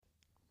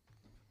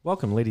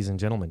Welcome, ladies and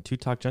gentlemen, to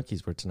Talk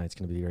Junkies, where tonight's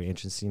going to be a very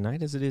interesting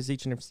night, as it is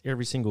each and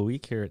every single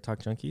week here at Talk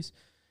Junkies.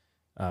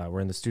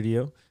 We're in the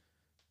studio.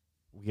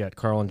 We got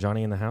Carl and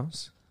Johnny in the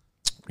house.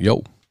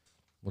 Yo.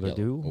 What do I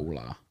do?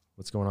 Hola.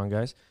 What's going on,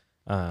 guys?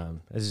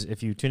 As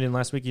if you tuned in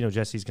last week, you know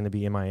Jesse's going to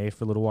be MIA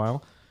for a little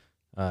while.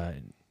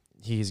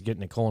 He's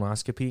getting a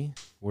colonoscopy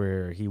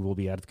where he will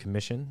be out of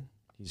commission.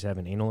 He's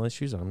having anal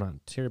issues. I'm not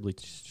terribly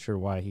sure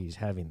why he's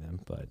having them,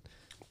 but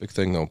Big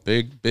thing, though.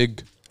 Big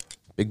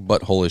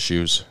butthole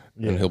issues.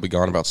 Yeah. And he'll be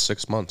gone about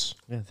 6 months.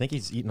 yeah, I think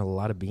he's eating a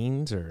lot of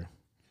beans or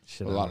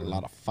shit. A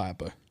lot of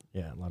fiber.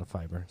 Yeah, a lot of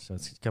fiber. So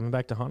it's coming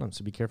back to haunt him.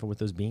 So be careful with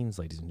those beans,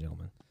 ladies and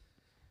gentlemen.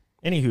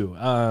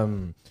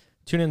 Anywho,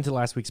 tune into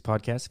last week's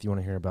podcast if you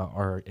want to hear about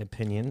our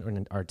opinion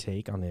or our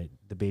take on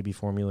the baby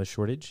formula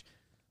shortage.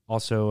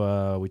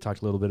 Also, we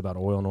talked a little bit about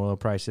oil and oil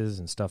prices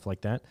and stuff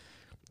like that.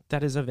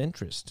 That is of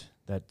interest.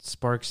 That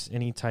sparks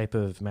any type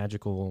of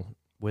magical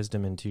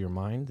wisdom into your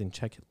mind, then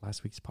check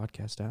last week's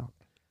podcast out.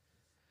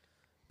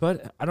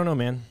 But I don't know,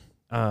 man.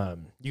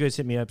 You guys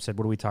hit me up, said,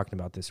 what are we talking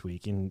about this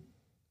week? And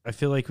I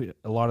feel like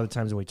a lot of the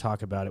times when we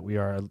talk about it,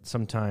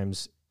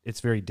 sometimes it's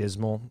very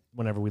dismal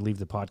whenever we leave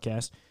the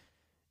podcast.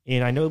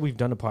 And I know we've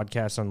done a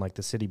podcast on like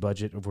the city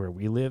budget of where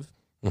we live.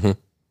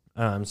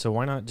 Mm-hmm. So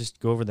why not just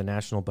go over the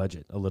national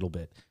budget a little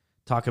bit,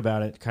 talk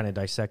about it, kind of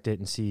dissect it,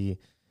 and see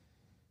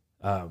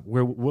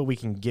what we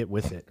can get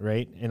with it,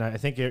 right? And I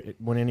think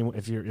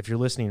if you're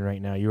listening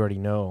right now, you already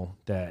know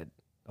that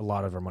a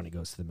lot of our money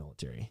goes to the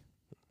military,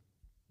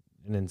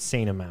 an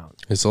insane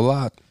amount. It's a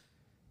lot.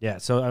 Yeah,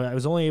 so I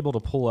was only able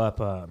to pull up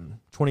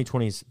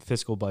 2020's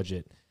fiscal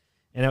budget,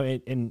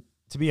 and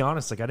to be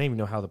honest, like I didn't even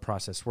know how the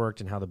process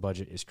worked and how the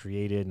budget is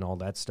created and all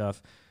that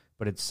stuff.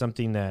 But it's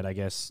something that I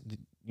guess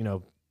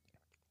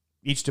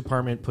each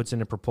department puts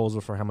in a proposal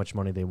for how much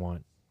money they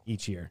want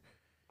each year.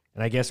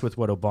 And I guess with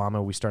what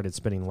Obama, we started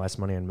spending less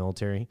money on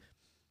military.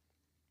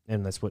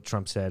 And that's what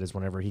Trump said is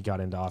whenever he got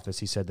into office,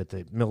 he said that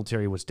the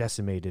military was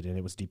decimated and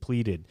it was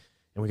depleted.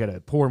 And we got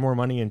to pour more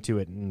money into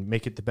it and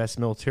make it the best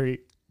military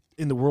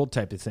in the world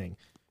type of thing.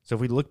 So if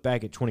we look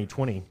back at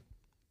 2020,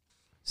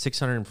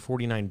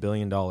 $649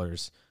 billion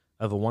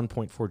of a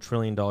 $1.4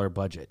 trillion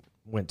budget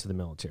went to the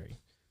military.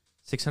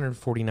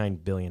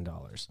 $649 billion.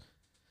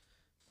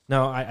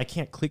 Now, I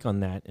can't click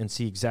on that and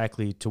see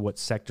exactly to what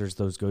sectors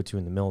those go to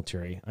in the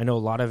military. I know a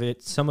lot of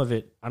it, some of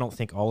it, I don't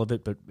think all of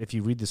it, but if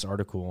you read this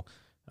article,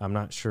 I'm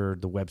not sure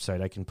the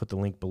website. I can put the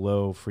link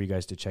below for you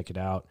guys to check it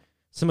out.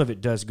 Some of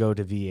it does go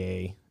to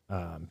VA,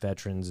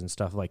 veterans and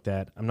stuff like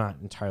that. I'm not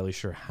entirely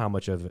sure how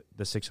much of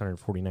the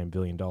 $649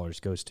 billion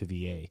goes to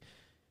VA.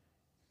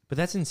 But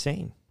that's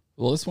insane.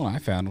 Well, this one I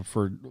found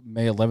for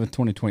May 11th,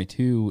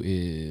 2022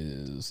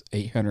 is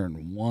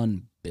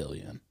 $801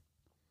 billion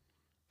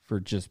for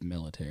just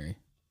military.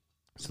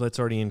 So that's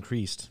already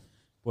increased,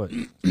 what,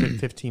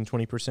 15,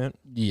 20%?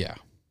 Yeah.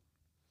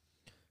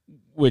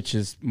 Which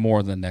is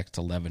more than the next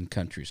 11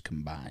 countries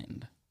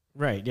combined.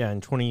 Right, yeah.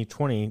 In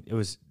 2020, it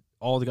was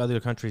all the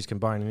other countries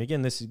combined. And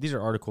again, these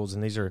are articles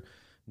and these are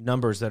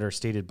numbers that are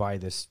stated by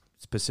this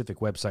specific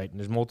website. And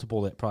there's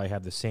multiple that probably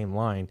have the same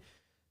line.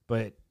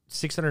 But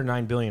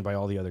 $609 billion by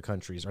all the other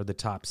countries are the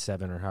top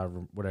 7 or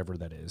whatever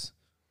that is.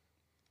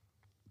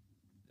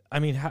 I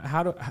mean,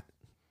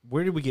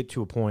 where did we get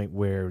to a point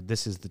where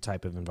this is the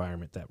type of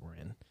environment that we're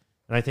in?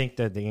 And I think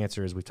that the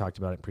answer is we've talked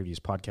about it in previous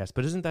podcasts,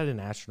 but isn't that an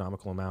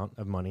astronomical amount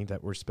of money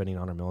that we're spending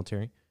on our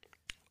military?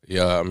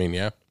 Yeah, I mean,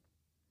 yeah.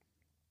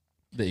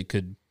 That you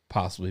could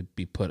possibly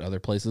be put other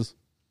places.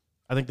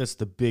 I think that's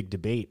the big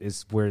debate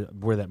is where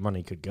that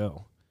money could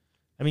go.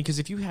 I mean, because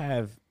if you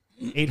have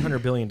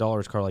 $800 billion,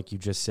 Carl, like you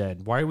just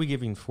said, why are we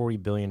giving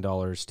 $40 billion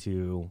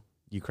to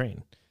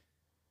Ukraine?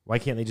 Why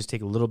can't they just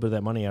take a little bit of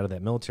that money out of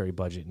that military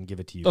budget and give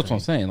it to Ukraine? That's what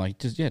I'm saying. Like,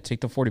 just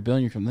take the $40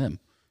 billion from them.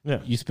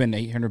 Yeah. You spend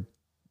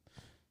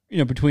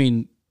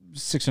between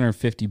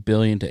 $650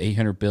 billion to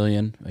 $800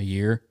 billion a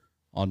year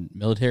on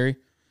military,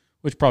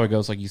 which probably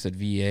goes, like you said,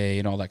 VA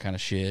and all that kind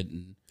of shit.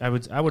 And I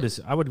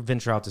would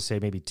venture out to say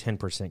maybe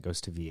 10%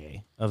 goes to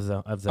VA of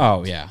the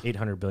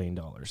 $800 billion.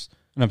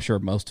 And I'm sure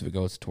most of it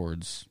goes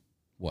towards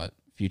what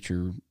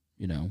future,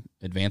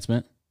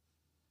 advancement.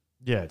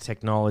 Yeah,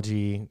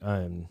 technology.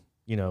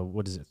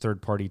 What is it?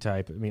 Third party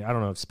type. I mean, I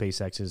don't know if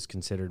SpaceX is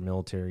considered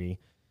military,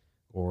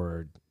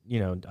 or I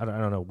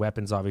don't know.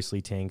 Weapons,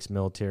 obviously, tanks,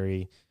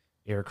 military,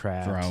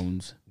 aircraft,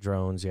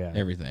 drones. Yeah,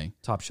 everything.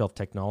 Top shelf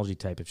technology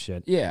type of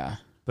shit. Yeah.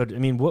 But I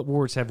mean, what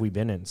wars have we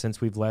been in since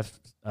we've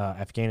left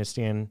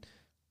Afghanistan,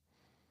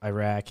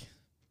 Iraq?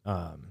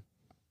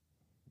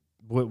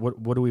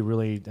 What do we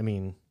really? I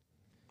mean,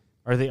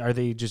 are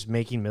they just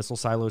making missile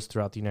silos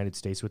throughout the United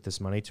States with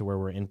this money to where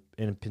we're how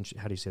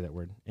do you say that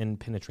word?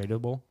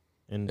 Impenetrable.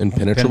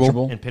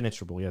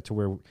 Impenetrable. Yeah, to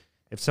where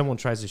if someone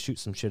tries to shoot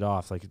some shit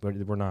off, like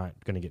we're not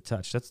going to get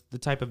touched. That's the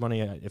type of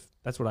money. If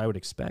that's what I would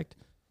expect.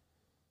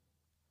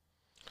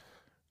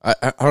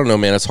 I don't know,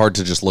 man. It's hard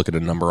to just look at a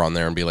number on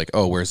there and be like,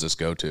 oh, where's this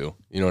go to?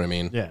 You know what I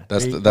mean? Yeah.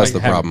 That's Are you- that's Like,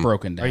 the have it problem.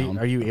 broken down.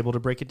 Are you able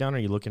to break it down? Are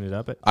you looking it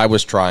up? I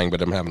was trying,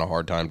 but I'm having a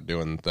hard time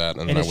doing that.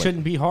 And it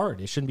shouldn't be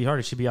hard. It shouldn't be hard.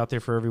 It should be out there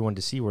for everyone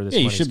to see where this. Yeah,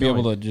 you money's should be going.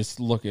 able to just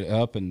look it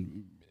up,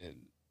 and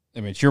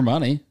I mean, it's your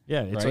money.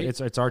 Yeah, it's right?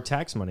 it's our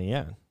tax money.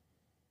 Yeah.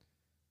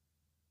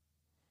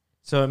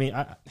 So I mean,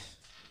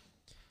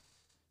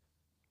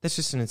 that's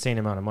just an insane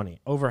amount of money.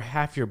 Over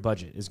half your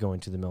budget is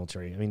going to the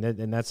military. I mean,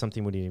 and that's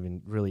something we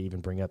didn't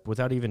even bring up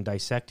without even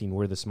dissecting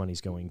where this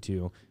money's going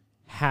to.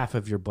 Half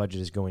of your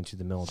budget is going to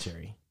the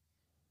military.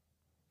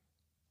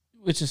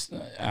 Which is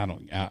I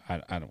don't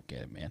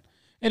get it, man.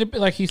 And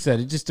like he said,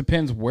 it just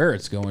depends where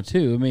it's going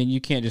to. I mean, you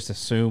can't just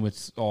assume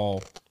it's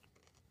all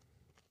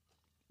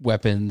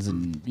weapons,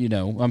 and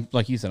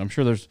like you said, I'm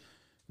sure there's.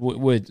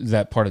 Is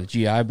that part of the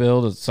GI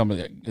Bill? Is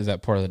that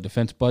part of the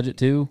defense budget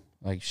too?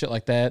 Like shit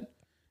like that.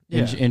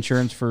 Yeah.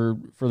 Insurance for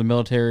the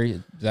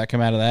military, does that come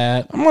out of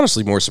that? I'm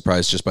honestly more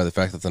surprised just by the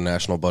fact that the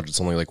national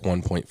budget's only like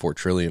 1.4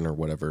 trillion or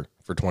whatever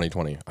for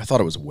 2020. I thought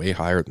it was way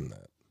higher than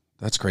that.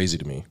 That's crazy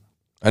to me.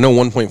 I know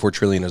 1.4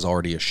 trillion is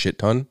already a shit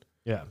ton,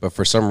 Yeah. but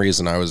for some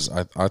reason I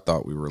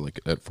thought we were like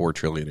at 4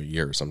 trillion a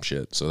year or some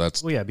shit. So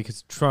that's Well, yeah,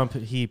 because Trump,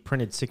 he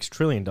printed $6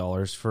 trillion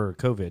for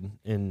COVID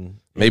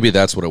maybe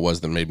that's what it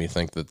was that made me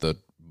think that the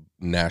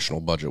national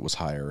budget was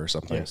higher or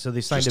something. Yeah, so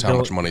they signed just a how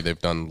bill. much money they've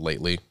done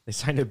lately. They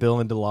signed a bill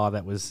into law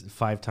that was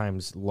 5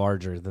 times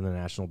larger than the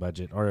national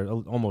budget, or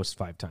almost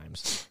 5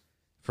 times,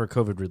 for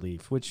COVID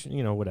relief. Which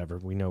whatever,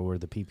 we know where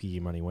the PPE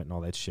money went and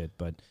all that shit.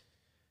 But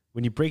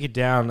when you break it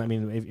down, I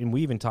mean, and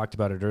we even talked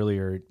about it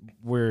earlier,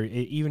 where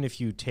even if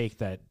you take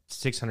that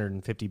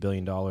 $650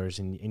 billion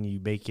and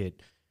you make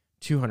it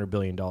 $200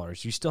 billion,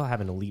 you still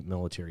have an elite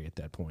military at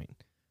that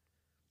point.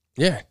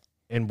 Yeah.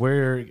 And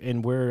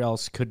what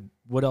else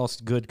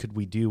good could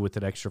we do with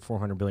that extra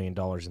 $400 billion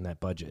in that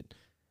budget?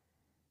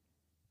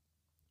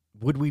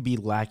 Would we be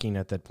lacking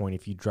at that point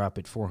if you drop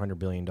it $400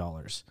 billion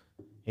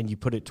and you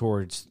put it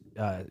towards,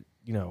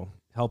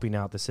 helping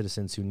out the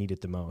citizens who need it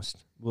the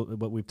most?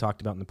 What we've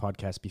talked about in the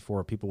podcast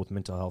before, people with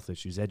mental health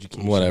issues,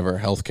 education. Whatever,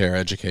 healthcare,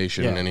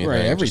 education, Yeah, anything.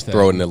 right, Just everything.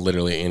 throw it into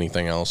literally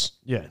anything else.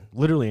 Yeah,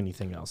 literally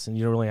anything else. And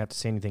you don't really have to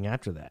say anything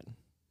after that.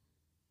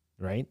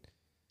 Right?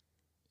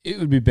 It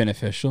would be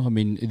beneficial. I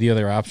mean, the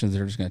other options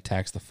are just going to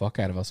tax the fuck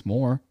out of us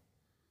more.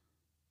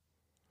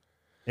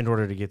 In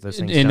order to get those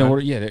things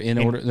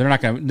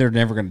done. They're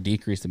never going to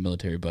decrease the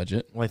military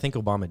budget. Well, I think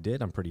Obama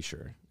did, I'm pretty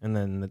sure. And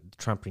then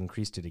Trump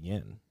increased it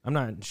again. I'm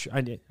not sure.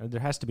 There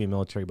has to be a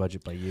military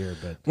budget by year,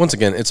 but Once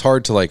again, it's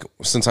hard to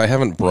since I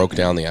haven't broke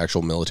down the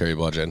actual military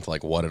budget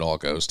and what it all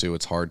goes to,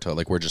 it's hard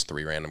to we're just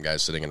 3 random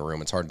guys sitting in a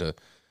room. It's hard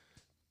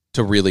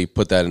to really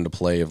put that into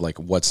play of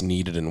what's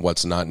needed and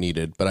what's not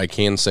needed. But I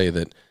can say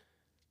that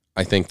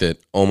I think that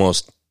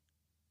almost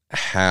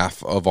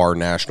half of our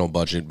national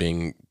budget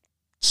being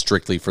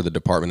strictly for the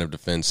Department of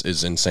Defense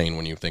is insane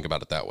when you think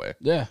about it that way.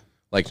 Yeah.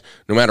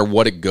 No matter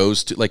what it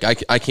goes to,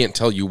 I can't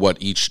tell you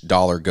what each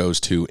dollar goes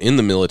to in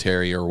the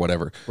military or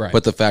whatever. Right.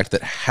 But the fact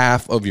that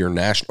half of your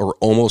national, or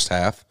almost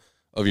half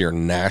of your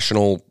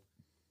national,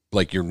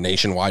 your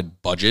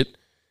nationwide budget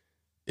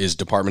is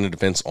Department of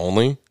Defense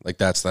only,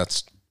 that's I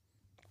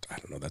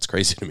don't know, that's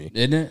crazy to me.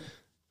 Isn't it?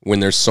 When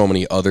there's so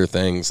many other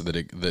things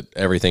that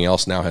everything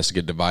else now has to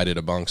get divided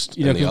amongst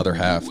in the other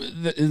half.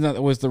 Isn't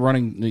that was the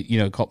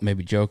running, called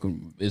maybe joke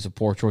is a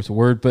poor choice of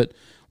word, but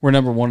we're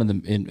number one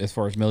in as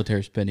far as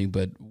military spending,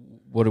 but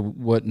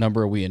what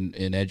number are we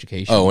in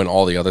education? Oh, and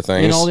all the other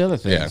things. And all the other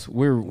things. Yeah.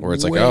 Where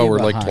it's way we're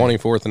behind.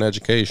 24th in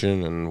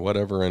education and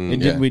whatever.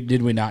 And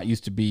did we not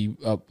used to be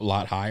a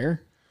lot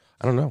higher?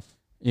 I don't know.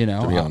 To be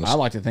honest. I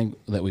like to think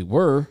that we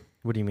were.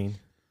 what do you mean?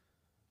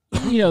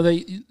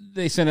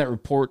 They send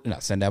out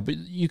not send out, but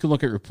you can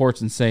look at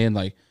reports and saying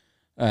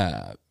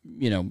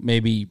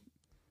maybe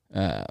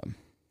I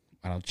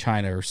don't know,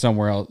 China or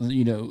somewhere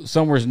else,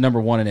 somewhere's number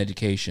one in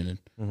education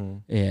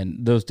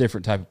and those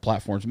different type of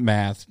platforms,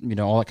 math,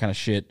 all that kind of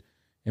shit.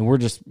 And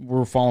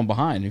we're falling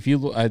behind. If you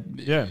look,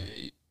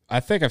 I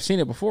think I've seen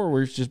it before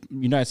where it's just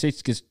United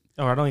States gets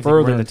Oh, I don't even further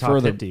think we're in the and top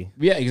further. 50.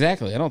 Yeah,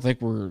 exactly. I don't think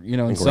we're,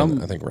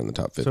 I think we're in the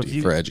top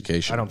 50 for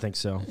education. I don't think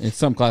so. in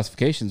some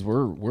classifications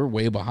we're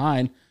way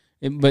behind,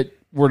 but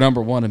we're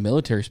number one in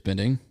military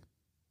spending.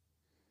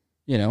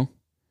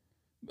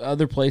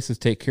 Other places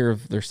take care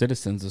of their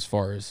citizens as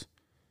far as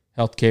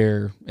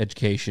healthcare,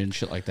 education,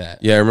 shit like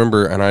that. Yeah, I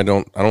remember, and I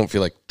don't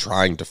feel like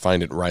trying to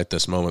find it right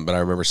this moment, but I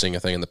remember seeing a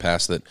thing in the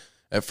past that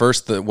at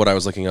first what I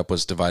was looking up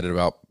was divided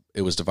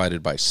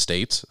by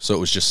states, so it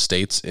was just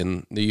states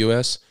in the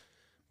U.S.,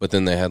 but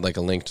then they had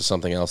a link to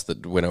something else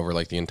that went over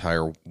the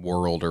entire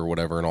world or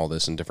whatever and all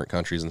this in different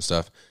countries and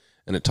stuff,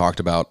 and it talked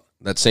about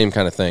that same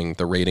kind of thing,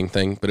 the rating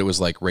thing, but it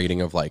was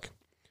rating of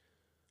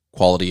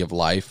quality of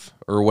life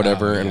or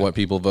whatever, and what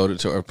people voted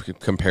to, or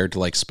compared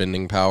to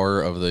spending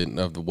power of the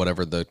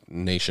whatever the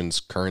nation's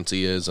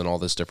currency is and all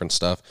this different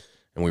stuff,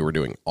 and we were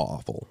doing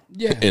awful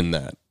in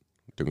that,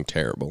 doing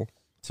terrible.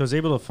 So I was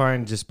able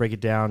to just break it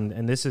down,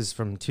 and this is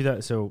from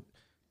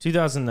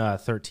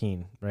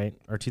 2013, right?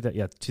 Or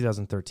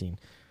 2013.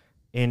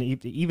 And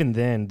even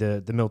then,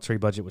 the military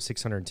budget was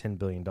 $610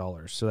 billion.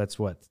 So that's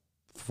what,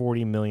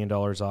 $40 million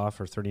off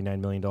or $39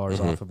 million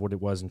off of what it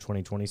was in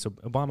 2020. So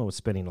Obama was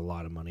spending a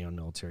lot of money on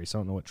military. So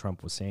I don't know what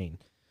Trump was saying.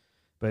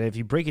 But if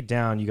you break it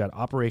down, you got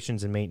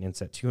operations and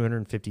maintenance at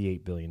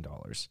 $258 billion.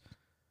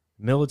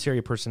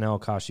 Military personnel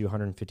cost you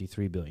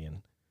 $153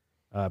 billion.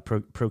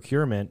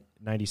 Procurement,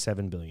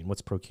 $97 billion.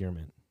 What's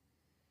procurement?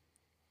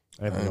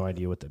 I have no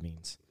idea what that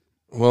means.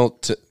 Well,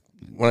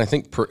 when I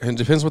think it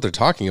depends what they're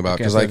talking about,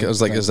 because Okay, I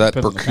was like, is that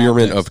depends on the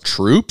procurement context. of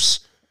troops?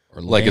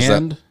 Or Like, is that-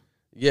 land?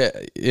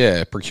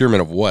 Yeah,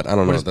 procurement of what? I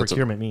don't What know. does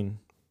procurement mean?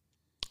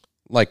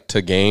 Like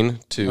to gain,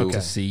 to Okay.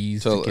 to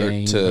seize, to- to or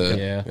gain.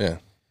 to- yeah.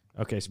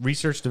 Okay, so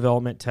research,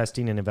 development,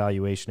 testing, and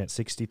evaluation at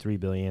 $63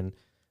 billion.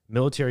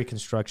 Military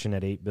construction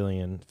at $8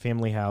 billion.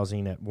 Family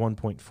housing at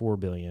 $1.4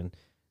 billion.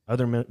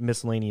 Other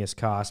miscellaneous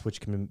costs,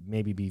 which can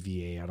maybe be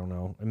VA, I don't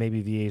know. And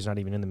maybe VA is not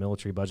even in the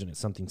military budget. It's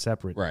something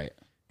separate. Right.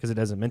 Because it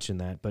doesn't mention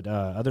that. But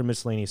other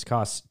miscellaneous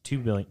costs,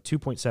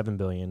 $2.7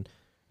 billion.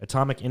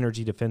 Atomic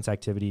energy defense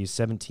activities,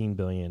 $17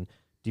 billion.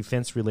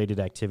 Defense-related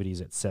activities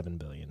at $7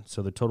 billion.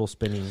 So the total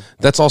spending...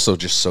 That's also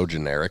just so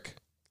generic.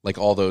 Like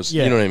all those,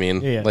 Yeah. you know what I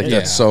mean? Yeah, Like yeah.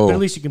 that's so... But at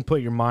least you can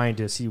put your mind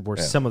to see where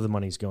some of the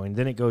money's going.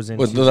 Then it goes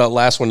into... What, the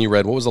last one you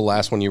read, what was the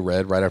last one you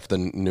read right after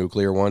the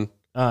nuclear one?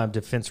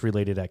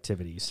 defense-related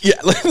activities. Yeah.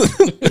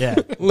 Yeah.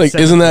 Like,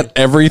 isn't that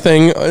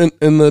everything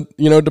in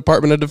the,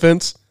 Department of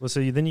Defense? Well, so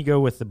then you go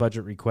with the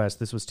budget request.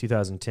 This was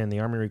 2010. The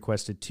Army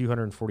requested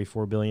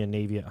 $244 billion,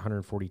 Navy at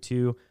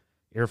 $142,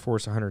 Air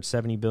Force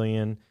 $170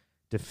 billion,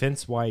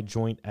 defense-wide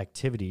joint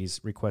activities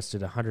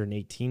requested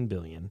 $118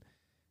 billion,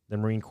 the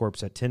Marine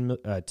Corps at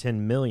 $10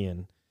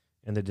 million,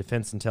 and the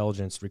Defense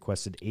Intelligence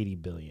requested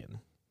 $80 billion.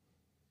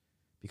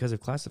 Because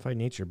of classified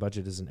nature,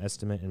 budget is an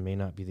estimate and may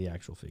not be the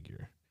actual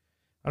figure.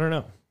 I don't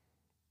know.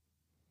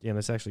 Damn,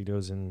 this actually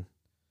goes in.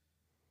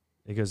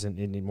 It goes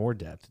in more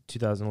depth.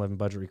 2011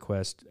 budget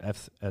request: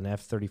 an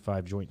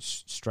F-35 Joint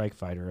Strike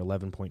Fighter,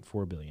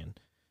 $11.4 billion.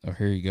 Oh,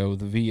 here you go.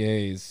 The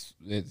VA is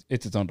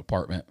it's its own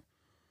department,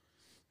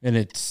 and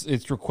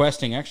it's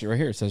requesting actually right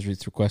here. It says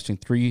it's requesting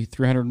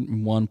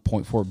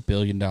 $301.4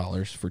 billion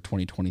for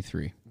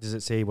 2023. Does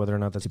it say whether or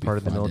not that's part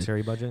of the funded.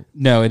 military budget?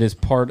 No, it is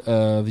part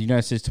of the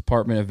United States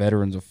Department of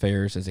Veterans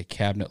Affairs as a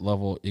cabinet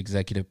level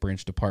executive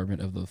branch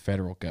department of the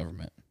federal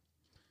government.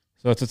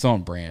 So it's its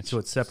own branch. So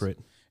it's separate.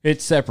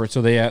 It's separate.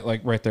 So they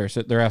like right there.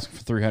 So they're asking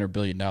for $300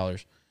 billion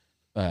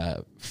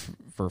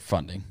for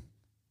funding.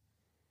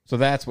 So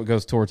that's what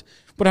goes towards.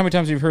 But how many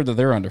times have you heard that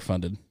they're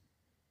underfunded?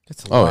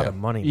 That's a lot yeah. of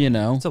money. You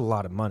know, That's a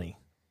lot of money.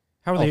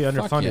 How are Oh, they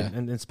fuck underfunded? yeah.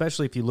 And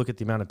especially if you look at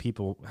the amount of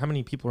people. How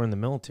many people are in the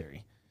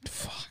military?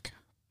 fuck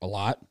a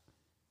lot.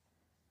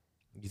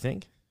 You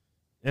think?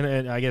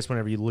 And I guess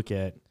whenever you look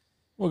at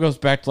Well, it goes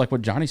back to like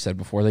what Johnny said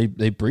before.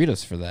 They breed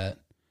us for that.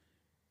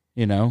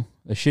 You know,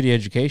 a shitty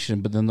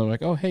education, but then they're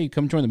like, oh, hey,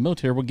 come join the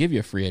military. We'll give you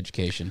a free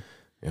education.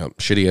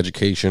 Shitty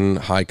education,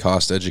 high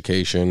cost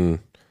education,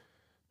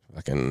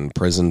 fucking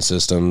prison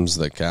systems,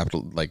 the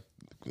capital, like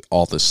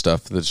all this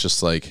stuff that's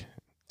just like,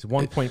 it's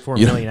 1.4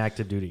 You million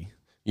active duty.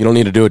 you don't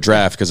need to do a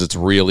draft because it's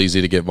real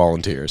easy to get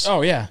volunteers.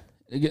 Oh yeah,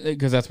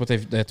 because that's what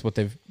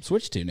they've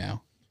switched to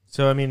now.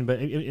 So I mean,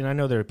 and I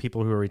know there are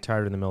people who are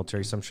retired in the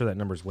military, so I'm sure that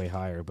number's way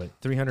higher. But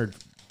 300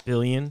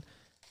 billion,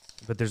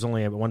 but there's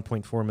only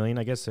 1.4 million.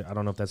 I guess I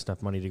don't know if that's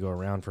enough money to go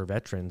around for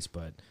veterans,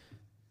 but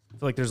I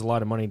feel like there's a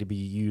lot of money to be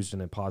used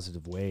in a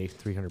positive way.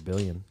 300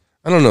 billion.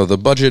 I don't know. The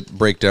budget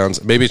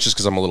breakdowns, maybe it's just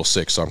because I'm a little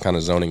sick, so I'm kind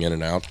of zoning in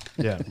and out.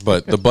 Yeah.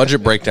 But the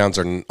budget breakdowns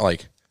are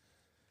like,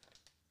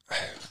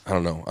 I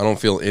don't know. I don't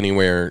feel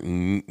anywhere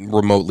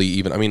remotely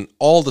even. I mean,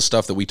 all the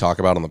stuff that we talk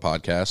about on the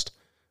podcast,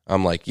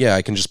 I'm like, yeah,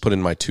 I can just put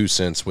in my 2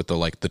 cents with the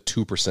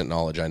 2%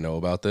 knowledge I know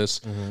about this.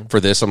 Mm-hmm. For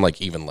this, I'm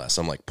like even less.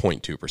 I'm like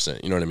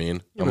 0.2%. You know what I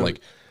mean? I'm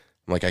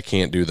like I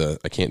can't do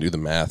the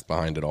math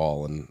behind it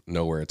all and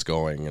know where it's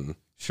going. And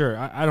Sure.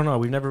 I don't know.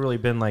 We've never really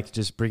been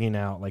just bringing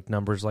out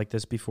numbers like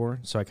this before.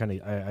 So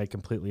I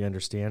completely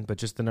understand, but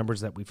just the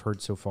numbers that we've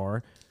heard so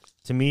far,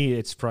 to me,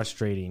 it's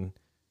frustrating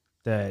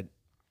that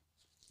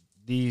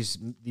these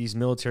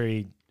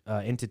military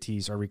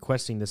entities are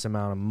requesting this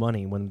amount of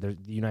money when the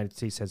United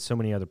States has so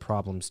many other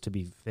problems to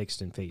be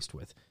fixed and faced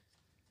with.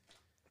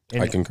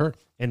 And, I concur.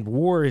 And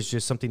war is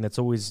just something that's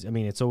always,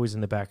 it's always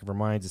in the back of our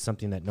minds. It's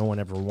something that no one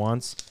ever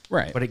wants.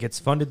 Right. But it gets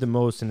funded the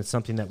most, and it's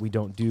something that we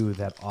don't do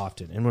that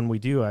often. And when we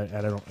do, I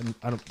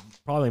don't.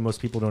 Probably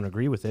most people don't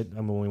agree with it. I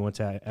mean, when we went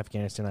to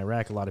Afghanistan,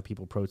 Iraq, a lot of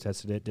people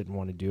protested it, didn't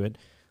want to do it.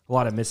 A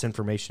lot of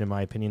misinformation, in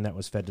my opinion, that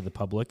was fed to the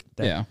public.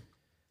 Yeah.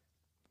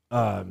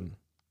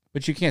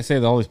 But you can't say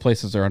that all these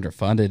places are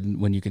underfunded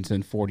when you can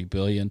send $40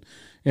 billion.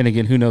 And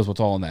again, who knows what's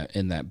all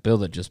in that bill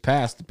that just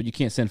passed? But you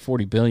can't send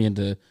 $40 billion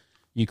to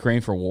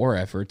Ukraine for war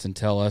efforts and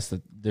tell us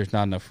that there's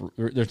not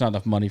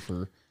enough money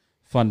for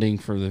funding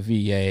for the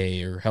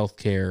VA or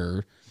healthcare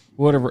or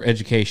whatever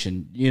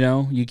education. You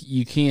know,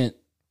 you can't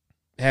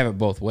have it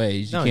both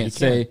ways. You can't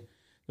say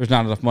there's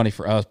not enough money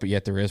for us, but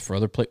yet there is for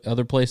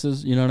other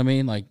places. You know what I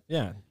mean? Like,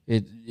 Yeah.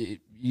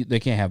 they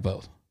can't have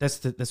both.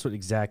 That's what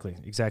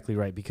exactly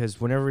right. Because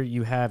whenever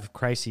you have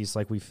crises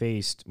like we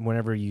faced,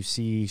 whenever you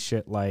see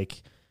shit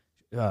like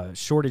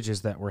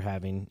shortages that we're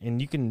having,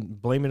 and you can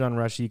blame it on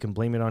Russia, you can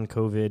blame it on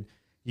COVID,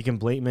 you can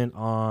blame it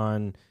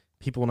on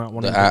people not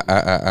wanting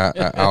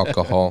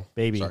alcohol,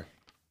 baby. Sorry.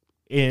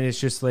 And it's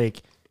just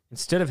like,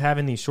 instead of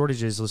having these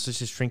shortages, let's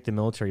just shrink the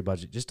military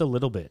budget just a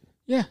little bit.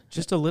 Yeah,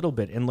 just a little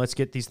bit, and let's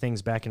get these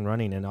things back and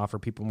running and offer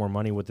people more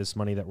money with this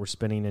money that we're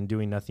spending and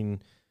doing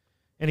nothing.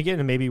 And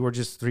again, maybe we're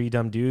just three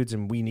dumb dudes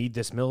and we need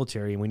this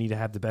military and we need to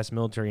have the best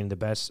military and the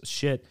best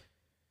shit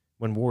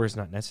when war is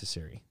not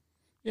necessary.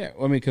 Yeah,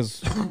 well, I mean,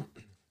 because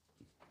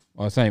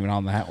well, it's not even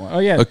on that one. Oh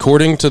yeah,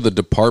 according to the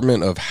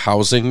Department of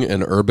Housing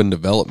and Urban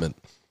Development,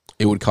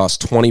 it would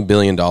cost $20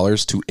 billion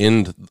to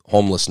end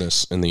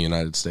homelessness in the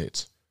United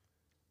States.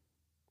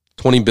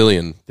 $20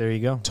 billion. There you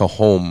go. To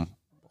home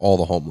all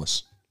the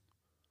homeless.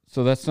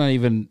 So that's not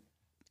even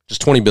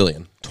just $20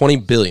 billion.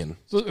 $20 billion.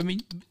 So I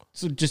mean,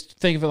 so just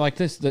think of it like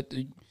this: that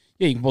you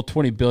can pull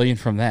 $20 billion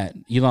from that.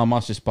 Elon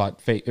Musk just bought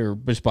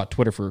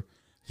Twitter for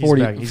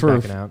 40 he's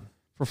backing out.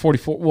 For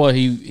 44. Well,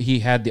 he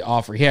had the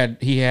offer. He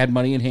had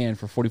money in hand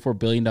for $44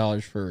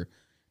 billion for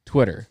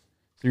Twitter.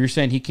 So you're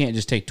saying he can't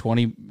just take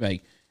 20,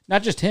 like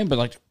not just him, but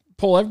like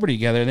pull everybody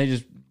together and they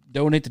just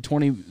donate the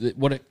 20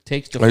 what it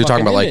takes to. You're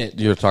talking about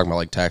you're talking about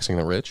like taxing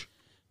the rich.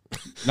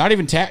 Not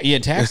even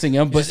taxing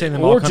them, but just saying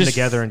them all come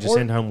together and just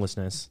end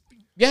homelessness.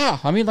 Yeah,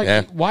 I mean,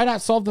 why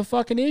not solve the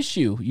fucking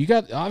issue? You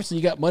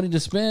got money to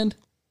spend.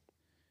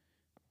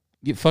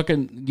 Get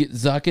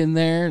Zuck in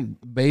there,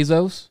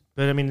 Bezos.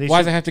 But I mean, why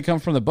does it have to come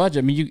from the budget?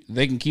 I mean,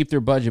 they can keep their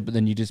budget, but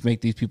then you just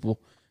make these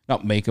people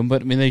not make them.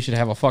 But I mean, they should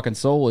have a fucking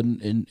soul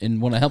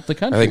and want to help the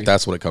country. I think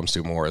that's what it comes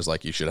to more is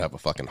like you should have a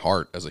fucking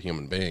heart as a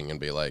human being and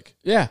be like,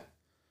 yeah,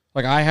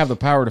 like I have the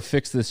power to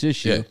fix this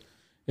issue,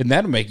 and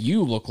that'll make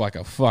you look like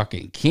a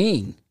fucking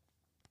king,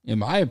 in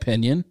my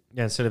opinion.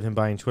 Yeah, instead of him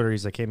buying Twitter,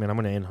 he's like, "Hey man, I'm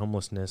going to end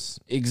homelessness."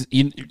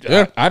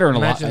 I'd earn a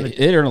lot.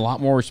 It'd earn a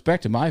lot more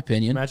respect, in my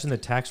opinion. Imagine the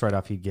tax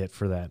write-off he'd get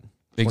for that.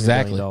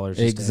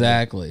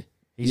 Exactly.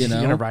 He's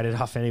going to write it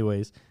off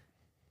anyways.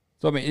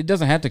 So I mean, it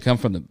doesn't have to come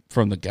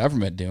from the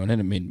government doing it.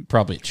 I mean,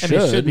 probably it should.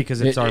 And it should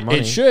because it's our money.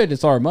 It should.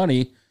 It's our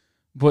money.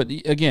 But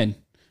again,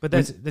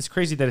 that's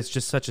crazy that it's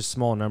just such a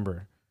small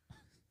number.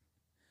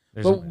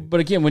 But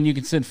again, when you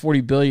can send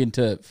 $40 billion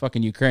to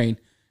fucking Ukraine,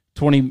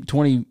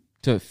 20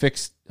 to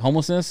fix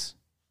homelessness.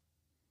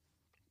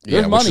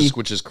 Yeah, money.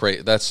 Which is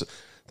crazy.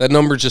 That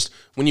number just,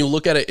 when you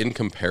look at it in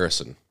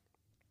comparison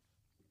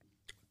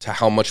to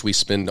how much we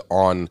spend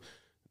on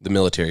the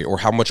military or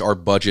how much our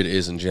budget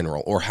is in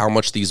general or how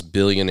much these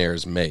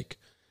billionaires make,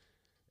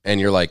 and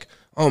you're like,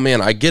 oh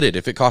man, I get it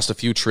if it costs a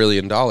few $1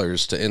 trillion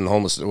to end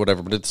homelessness or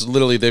whatever, but it's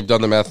literally, they've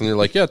done the math and they're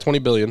like, yeah, 20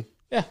 billion.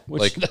 Yeah,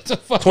 which that's a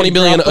fucking $20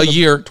 billion a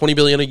year, $20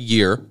 billion a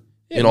year,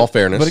 in all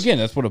fairness. But again,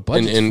 that's what a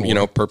budget is for.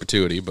 In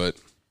perpetuity, but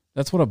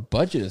that's what a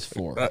budget is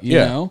for. You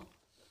know?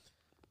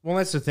 Well,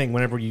 that's the thing.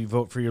 Whenever you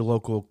vote for your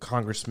local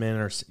congressman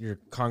or your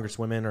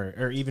congresswomen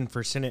or even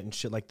for Senate and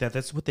shit like that,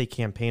 that's what they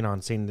campaign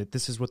on, saying that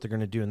this is what they're going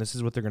to do and this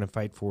is what they're going to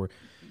fight for.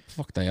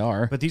 Fuck, they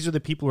are. But these are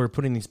the people who are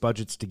putting these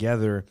budgets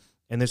together,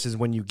 and this is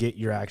when you get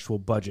your actual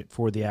budget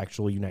for the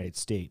actual United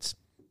States.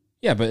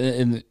 Yeah,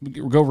 but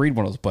go read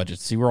one of those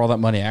budgets, see where all that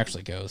money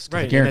actually goes.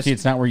 Right, I guarantee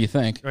it's not where you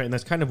think. Right, and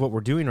that's kind of what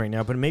we're doing right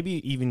now. But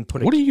maybe even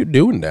what are you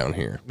doing down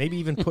here? Maybe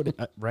even put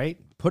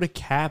put a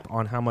cap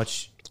on how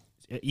much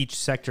each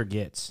sector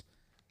gets.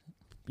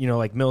 You know,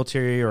 like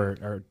military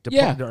or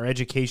department or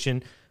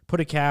education. Put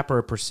a cap or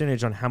a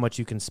percentage on how much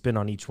you can spend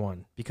on each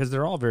one, because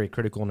they're all very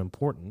critical and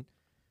important.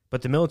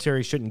 But the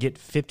military shouldn't get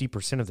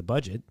 50% of the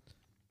budget.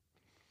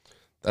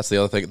 That's the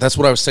other thing. That's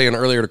what I was saying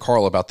earlier to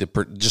Carl about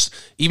just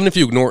even if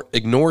you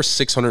ignore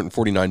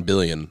 $649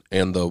 billion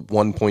and the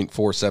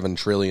 $1.47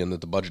 trillion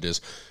that the budget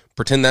is,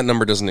 pretend that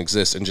number doesn't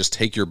exist and just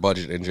take your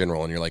budget in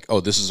general and you're like, oh,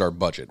 this is our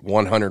budget,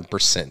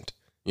 100%,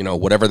 you know,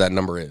 whatever that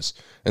number is.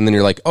 And then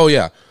you're like, oh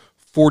yeah,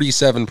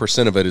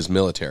 47% of it is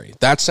military.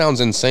 That sounds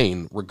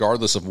insane,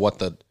 regardless of what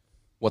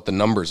the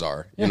numbers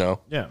are, you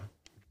know? Yeah.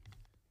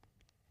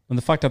 And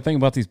the fucked up thing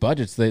about these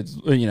budgets,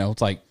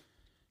 it's like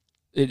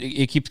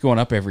it keeps going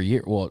up every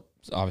year. Well,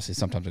 obviously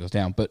sometimes it goes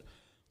down, but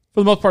for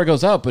the most part it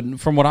goes up. But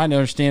from what I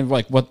understand,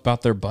 like what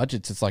about their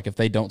budgets, it's like if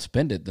they don't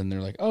spend it, then they're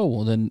like, oh,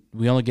 well then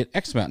we only get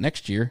X amount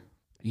next year.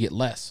 You get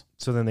less.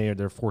 So then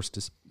they're forced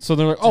to. So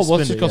they're like, oh,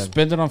 let's just go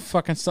spend it on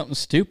fucking something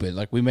stupid.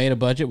 Like we made a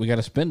budget, we got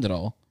to spend it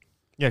all.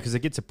 Yeah, because it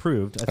gets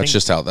approved. That's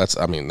just how.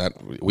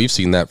 We've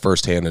seen that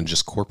firsthand in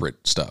just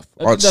corporate stuff,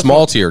 on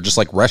small tier, just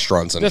like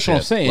restaurants and shit. That's what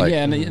I'm saying. Like,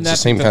 yeah, and it's the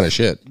same kind of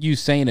shit. You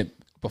saying it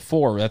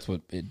before, that's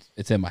what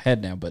it's in my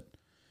head now. But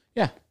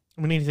yeah,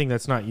 I mean, anything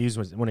that's not used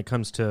when it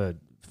comes to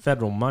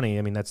federal money,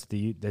 I mean, that's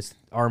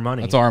our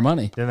money. That's our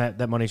money. Then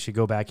that money should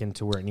go back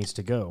into where it needs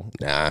to go.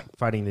 Nah,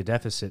 fighting the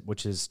deficit,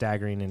 which is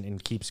staggering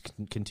and keeps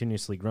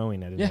continuously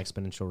growing at an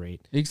exponential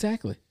rate.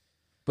 Exactly.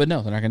 But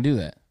no, they're not going to do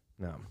that.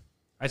 No.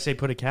 I say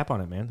put a cap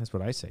on it, man. That's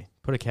what I say.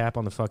 Put a cap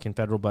on the fucking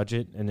federal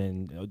budget, and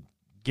then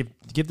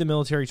give the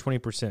military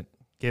 20%.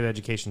 give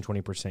education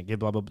 20%, give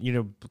blah blah. You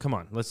know, come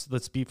on,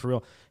 let's be for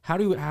real. How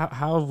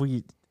have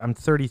we? I'm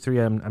 33.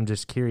 I'm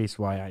just curious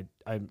why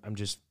I'm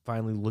just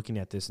finally looking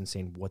at this and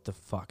saying, what the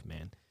fuck,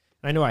 man.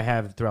 And I know I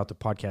have throughout the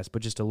podcast,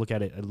 but just to look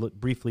at it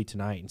briefly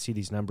tonight and see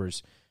these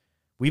numbers,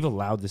 we've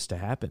allowed this to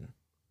happen.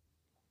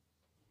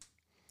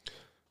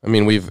 I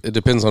mean, it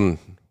depends on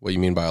what you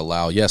mean by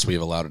allow. Yes,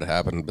 we've allowed it to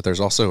happen, but there's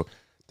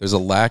a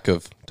lack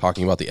of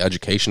talking about the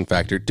education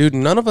factor. Dude,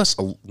 none of us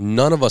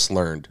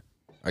learned.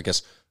 I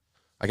guess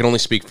I can only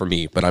speak for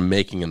me, but I'm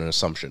making an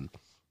assumption.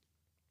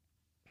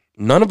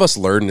 None of us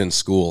learned in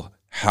school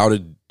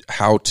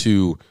how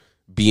to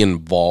be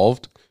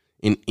involved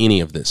in any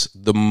of this.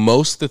 The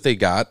most that they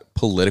got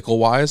political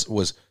wise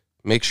was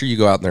make sure you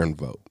go out there and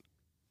vote.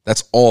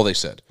 That's all they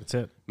said. That's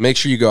it. Make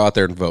sure you go out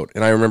there and vote.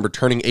 And I remember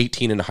turning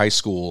 18 in high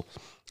school,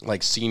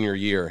 like senior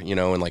year, you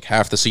know, and like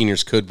half the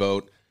seniors could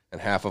vote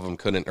and half of them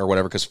couldn't or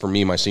whatever. Because for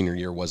me, my senior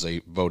year was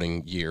a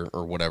voting year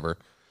or whatever.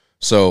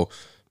 So,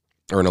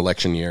 or an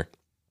election year.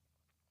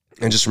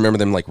 And just remember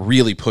them like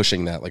really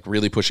pushing that, like,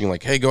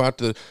 hey, go out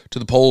to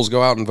the polls,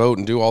 go out and vote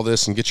and do all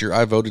this and get your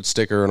I voted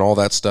sticker and all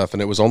that stuff.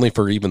 And it was only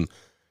for even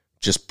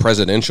just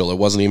presidential. It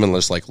wasn't even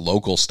just like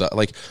local stuff.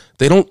 Like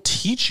they don't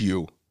teach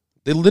you.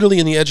 They literally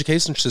in the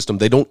education system,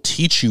 they don't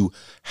teach you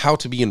how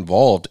to be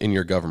involved in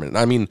your government.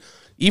 I mean,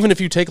 even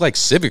if you take like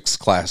civics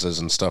classes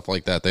and stuff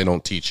like that, they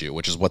don't teach you,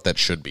 which is what that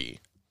should be.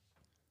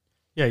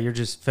 Yeah, you're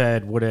just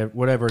fed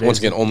whatever it is. Once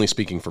again, only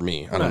speaking for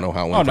me. I don't know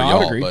how it went for I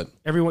y'all, agree. but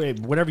Everyone,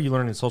 whatever you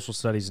learn in social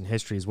studies and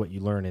history is what you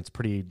learn. It's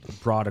pretty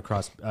broad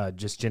across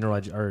just general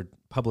or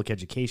public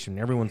education.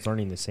 Everyone's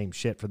learning the same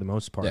shit for the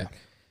most part.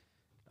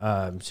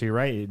 Yeah. So you're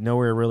right.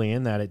 Nowhere really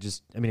in that. It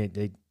just, I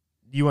mean,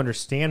 you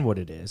understand what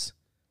it is.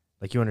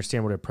 Like you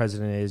understand what a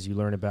president is. You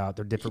learn about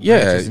their different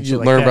branches and you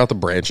shit learn like about the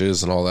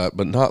branches and all that,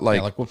 but not like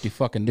like what do you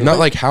fucking do? not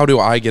like how do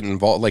I get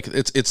involved? Like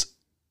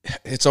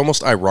it's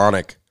almost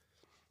ironic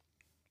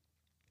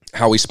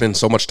how we spend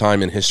so much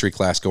time in history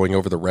class going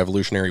over the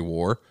Revolutionary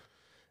War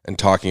and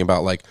talking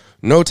about like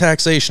no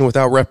taxation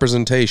without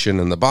representation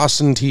and the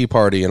Boston Tea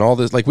Party and all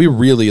this. Like we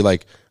really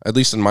like, at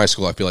least in my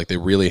school, I feel like they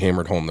really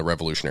hammered home the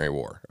Revolutionary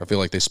War. I feel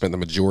like they spent the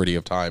majority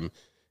of time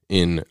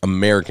in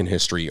American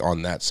history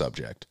on that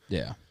subject.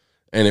 Yeah.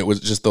 And it was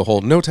just the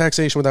whole no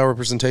taxation without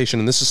representation.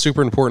 And this is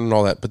super important and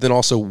all that. But then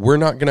also we're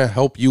not going to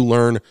help you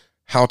learn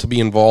how to be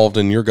involved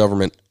in your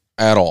government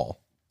at all.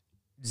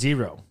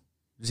 Zero.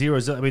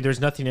 I mean, there's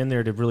nothing in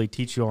there to really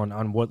teach you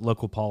on what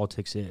local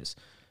politics is.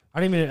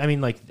 I didn't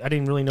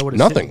really know what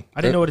I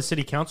didn't know what a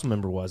city council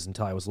member was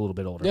until I was a little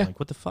bit older. Yeah. I'm like,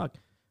 what the fuck?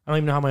 I don't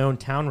even know how my own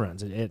town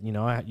runs.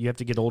 You have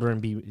to get older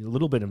and be a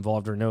little bit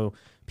involved or know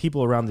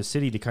people around the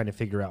city to kind of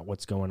figure out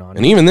what's going on.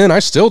 And even then, I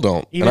still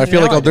don't. Even and I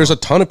feel now, like there's a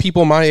ton of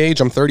people my age.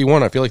 I'm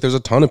 31. I feel like there's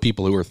a ton of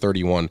people who are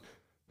 31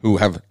 who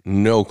have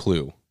no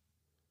clue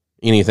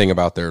anything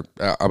about their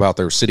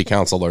city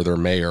council or their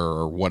mayor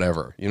or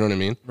whatever. You know what I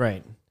mean?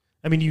 Right.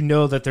 I mean, you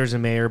know that there's a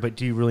mayor, but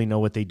do you really know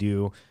what they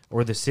do?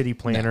 Or the city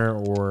planner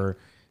or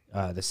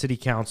the city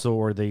council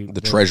or the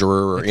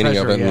treasurer or any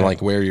of it, and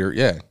like where you're,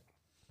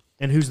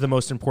 And who's the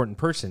most important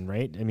person,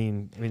 right? I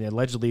mean,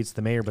 allegedly it's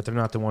the mayor, but they're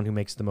not the one who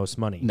makes the most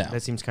money. No.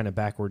 That seems kind of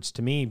backwards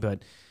to me,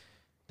 but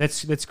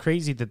that's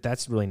crazy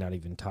that's really not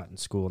even taught in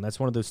school. And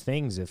that's one of those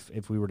things,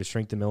 if we were to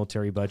shrink the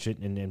military budget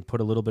and put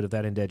a little bit of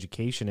that into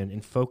education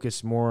and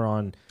focus more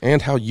on...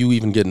 And how you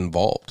even get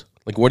involved.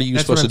 Like, what are you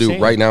That's supposed what to I'm do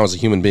saying. right now as a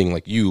human being?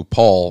 Like you,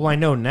 Paul. Well, I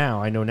know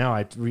now.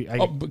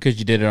 Because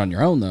you did it on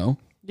your own, though.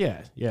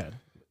 Yeah. Yeah.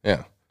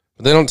 But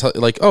they don't tell,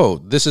 like, oh,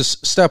 this is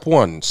step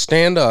one.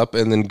 Stand up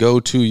and then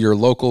go to your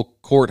local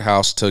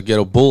courthouse to get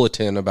a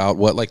bulletin about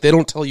what, like, they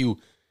don't tell you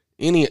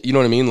any, you know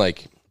what I mean?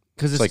 Like,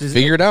 Because it's like,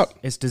 figure it out.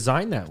 It's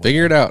designed that way.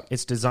 Figure it out.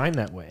 It's designed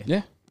that way.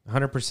 Yeah.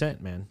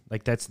 100%, man.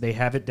 Like they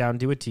have it down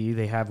to a T.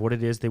 They have what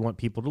it is they want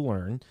people to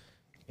learn.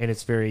 And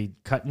it's very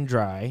cut and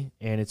dry,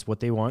 and it's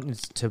what they want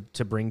is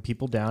to bring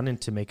people down and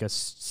to make us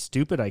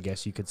stupid, I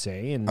guess you could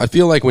say. And I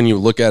feel like when you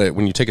look at it,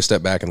 when you take a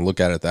step back and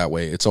look at it that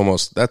way, it's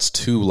almost, that's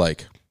too,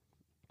 like,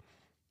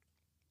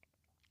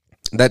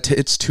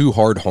 it's too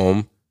hard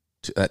home.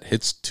 That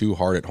hits too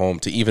hard at home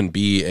to even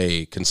be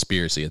a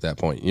conspiracy at that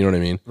point. You know what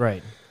I mean?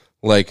 right.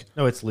 Like,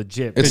 No, it's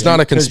legit. it's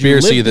not a 'cause you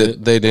conspiracy lived that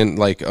it. they didn't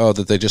like, oh,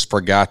 that they just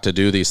forgot to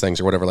do these things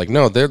or whatever. Like,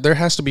 no, there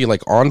has to be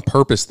like on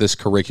purpose. This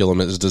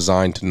curriculum is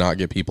designed to not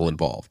get people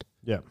involved.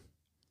 Yeah.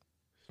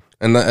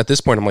 And at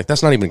this point, I'm like,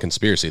 that's not even a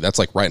conspiracy. That's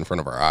like right in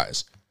front of our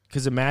eyes.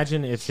 Because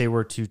imagine if they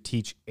were to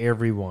teach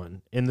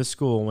everyone in the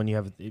school when you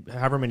have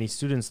however many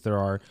students there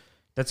are,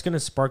 that's going to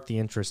spark the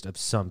interest of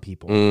some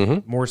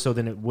people more so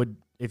than it would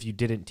if you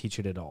didn't teach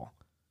it at all.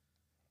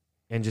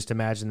 And just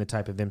imagine the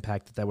type of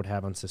impact that would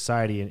have on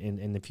society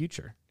in the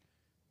future.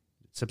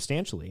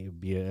 Substantially, it would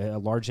be a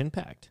large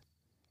impact.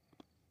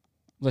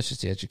 Let's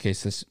just say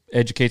education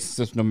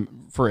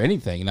system for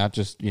anything, not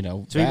just, So even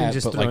that,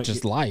 just but throwing- like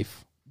just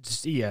life.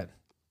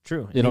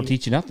 True. They don't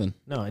teach you nothing.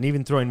 No, and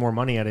even throwing more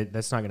money at it,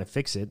 that's not going to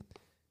fix it.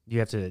 You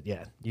have to,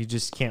 you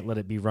just can't let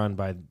it be run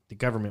by the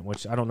government,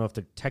 which I don't know if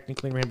they're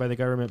technically ran by the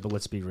government, but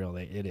let's be real,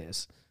 it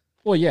is.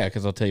 Well, yeah,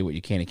 because I'll tell you what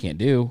you can and can't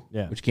do,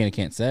 Yeah. what you can and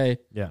can't say.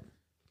 Yeah.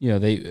 You know,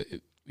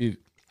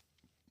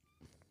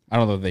 I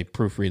don't know if they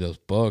proofread those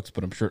books,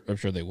 but I'm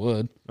sure they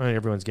would. I mean,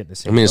 everyone's getting the I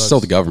same. mean, it's still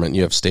the books. government.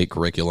 You have state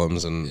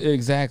curriculums and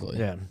Exactly.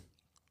 Yeah.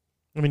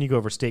 I mean, you go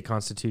over state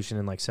constitution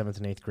in like 7th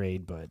and 8th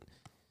grade, but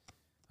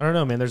I don't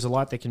know, man. There's a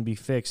lot that can be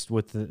fixed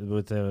with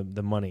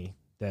the money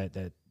that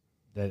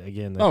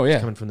again, that's Oh, yeah.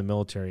 coming from the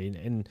military.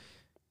 And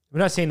I'm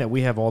not saying that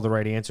we have all the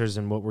right answers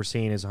and what we're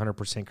saying is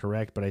 100%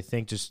 correct, but I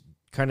think just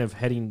kind of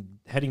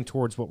heading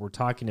towards what we're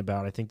talking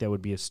about, I think that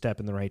would be a step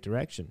in the right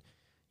direction.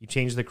 You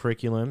change the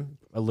curriculum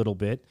a little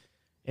bit.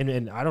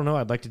 And I don't know,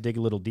 I'd like to dig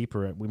a little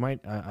deeper. We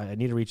might, I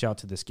need to reach out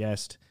to this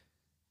guest,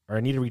 or I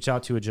need to reach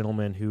out to a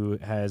gentleman who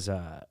has,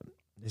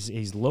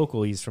 he's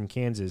local, he's from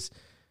Kansas.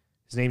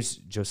 His name's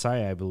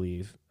Josiah, I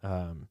believe.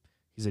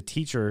 He's a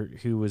teacher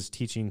who was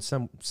teaching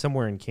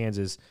somewhere in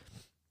Kansas,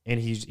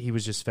 and he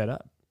was just fed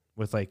up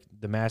with like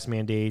the mask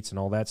mandates and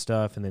all that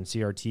stuff. And then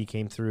CRT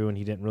came through, and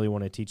he didn't really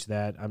want to teach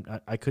that.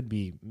 I could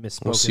be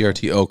misspoken. well,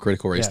 CRT,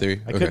 critical race theory.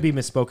 I could be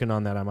misspoken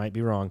on that. I might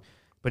be wrong,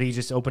 but he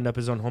just opened up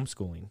his own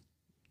homeschooling,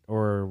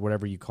 or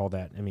whatever you call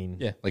that. I mean,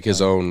 Yeah. like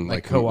his own like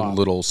like co-op.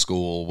 little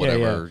school,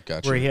 whatever.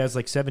 Gotcha. Where he has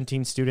like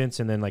 17 students,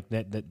 and then like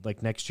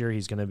next year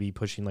he's going to be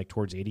pushing like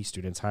towards 80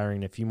 students,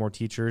 hiring a few more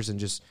teachers, and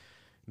just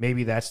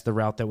maybe that's the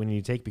route that we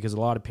need to take, because a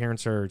lot of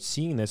parents are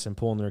seeing this and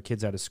pulling their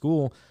kids out of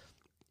school,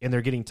 and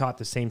they're getting taught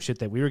the same shit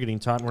that we were getting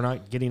taught, and we're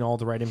not getting all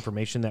the right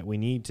information that we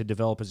need to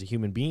develop as a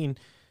human being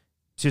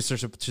to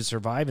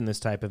survive in this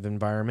type of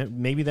environment.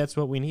 Maybe that's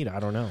what we need. I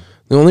don't know.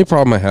 The only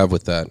problem I have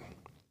with that,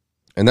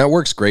 and that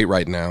works great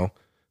right now,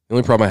 the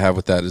only problem I have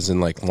with that is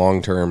in like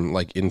long term,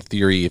 like in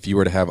theory, if you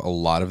were to have a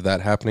lot of that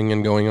happening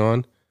and going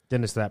on,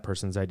 Then it's that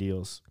person's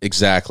ideals.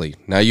 exactly.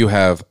 Now you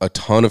have a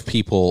ton of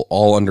people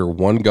all under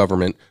one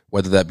government,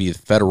 whether that be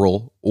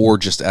federal or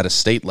just at a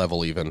state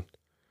level even,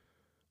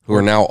 who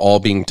are now all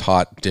being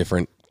taught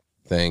different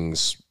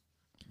things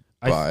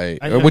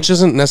which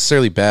isn't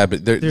necessarily bad,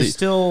 but there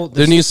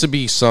needs to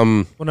be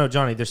some. Well, no,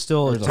 Johnny, there's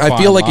still. There's a I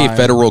feel like fine a line.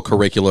 federal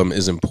curriculum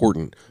is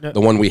important. No.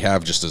 The one we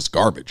have just is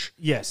garbage.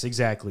 Yes,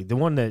 exactly. The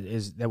one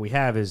that we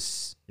have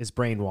is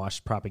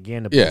brainwashed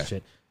propaganda Yeah.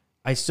 bullshit.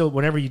 I still,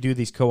 whenever you do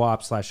these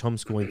co-op /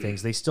 homeschooling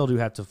things, they still do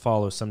have to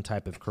follow some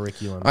type of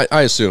curriculum.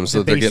 I assume so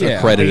that they're getting basic-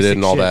 accredited basic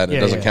and all shit. that. And Yeah,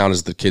 it doesn't yeah. count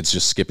as the kids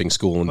just skipping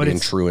school and But being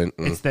it's- truant.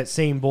 It's that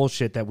same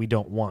bullshit that we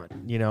don't want,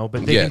 you know.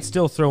 But they Yeah. can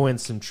still throw in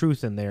some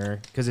truth in there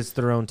because it's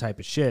their own type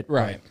of shit.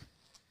 Right.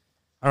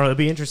 I don't know. It'll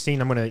be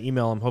interesting. I'm gonna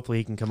email him. Hopefully,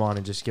 he can come on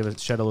and just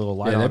shed a little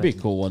light Yeah, on that'd it. be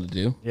a cool one to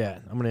do. Yeah,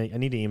 I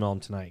need to email him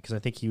tonight because I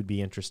think he would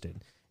be interested,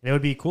 and it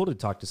would be cool to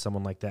talk to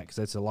someone like that because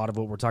that's a lot of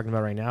what we're talking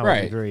about right now.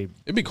 Right. Would be very,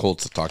 It'd be cool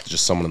to talk to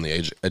just someone in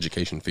the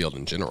education field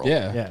in general.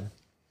 Yeah. yeah.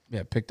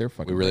 Yeah, pick their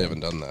fucking We really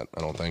brain. haven't done that,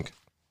 I don't think.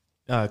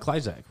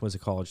 Kleizak was a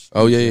college.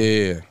 Oh,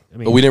 yeah. I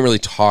mean- but we didn't really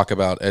talk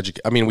about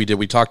I mean, we did.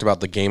 We talked about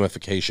the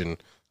gamification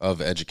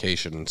of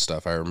education and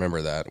stuff. I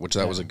remember that, which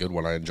that was a good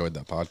one. I enjoyed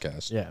that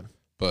podcast. Yeah.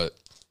 But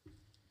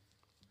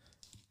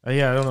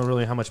Yeah, I don't know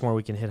really how much more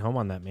we can hit home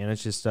on that, man.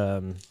 It's just,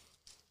 I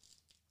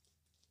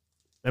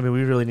mean,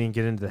 we really didn't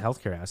get into the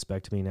healthcare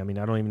aspect. I mean,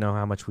 I don't even know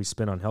how much we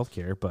spend on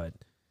healthcare, but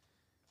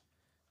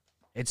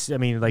it's, I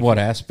mean, like, What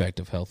aspect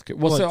of healthcare?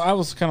 Well, Well, so I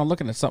was kind of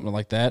looking at something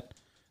like that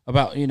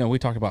about, we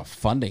talked about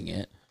funding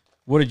it.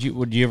 Did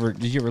you ever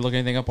look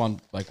anything up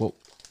on like what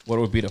it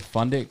would be to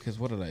fund it? Because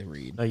what did I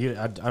read?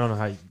 I don't know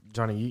how,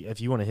 Johnny,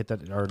 if you want to hit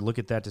that or look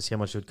at that to see how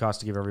much it would cost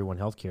to give everyone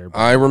healthcare. But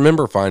I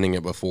remember finding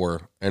it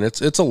before, and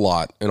it's a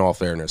lot. In all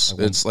fairness,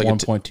 it's like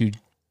 1.2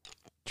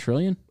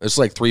 trillion it's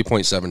like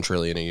 3.7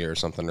 trillion a year or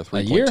something, or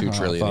a year. 3.2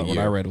 trillion I a thought what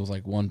I year. read was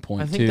like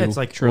 1.2 I think that's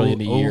like trillion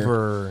a year.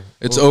 over.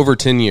 It's over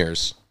 10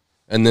 years.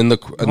 And then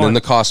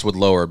the cost would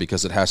lower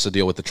because it has to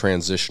deal with the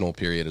transitional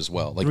period as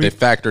well. Like they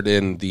factored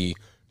in the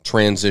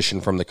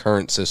transition from the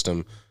current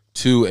system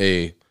to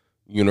a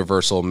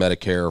universal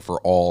Medicare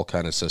for all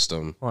kind of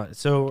system.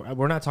 So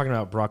we're not talking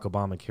about Barack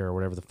Obamacare or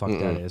whatever the fuck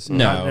that is.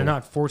 No. They're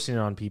not forcing it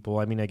on people.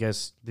 I mean, I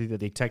guess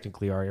they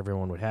technically are.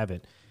 Everyone would have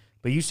it.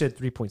 But you said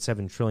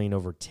 3.7 trillion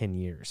over 10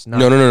 years. Not,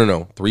 No.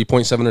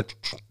 3.7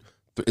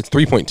 it's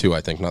 3.2 I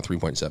think, not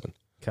 3.7.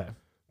 Okay.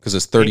 Because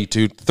it's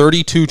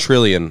 32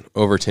 trillion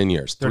over 10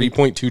 years.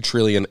 3.2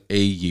 trillion a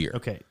year.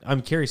 Okay.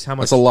 I'm curious how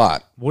much. That's a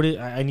lot.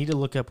 I need to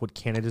look up what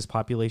Canada's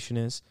population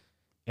is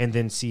and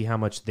then see how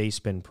much they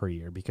spend per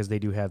year because they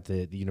do have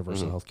the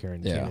universal health care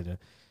in Yeah. Canada.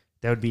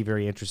 That would be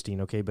very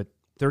interesting. Okay. But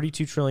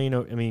 32 trillion,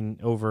 I mean,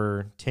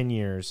 over 10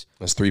 years.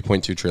 That's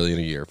 3.2 trillion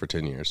a year for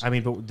 10 years. I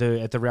mean, but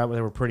at the route where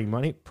they were printing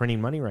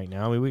money right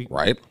now. I mean,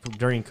 Right.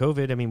 during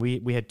COVID, I mean,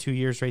 we had 2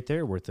 years right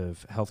there worth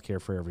of health care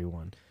for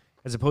everyone,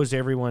 as opposed to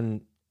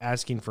everyone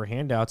asking for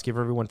handouts, give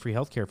everyone free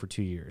health care for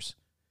 2 years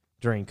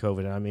during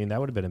COVID. I mean, that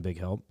would have been a big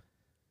help.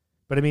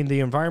 But I mean,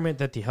 the environment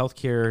that the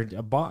healthcare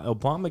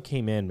Obama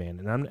came in, man,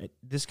 and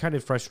this kind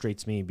of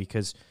frustrates me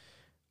because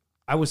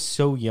I was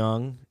so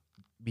young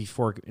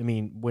before. I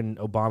mean, when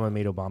Obama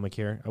made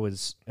Obamacare,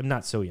 I'm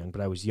not so young,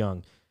 but I was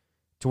young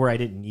to where I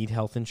didn't need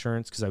health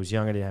insurance because I was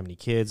young. I didn't have any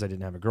kids. I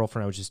didn't have a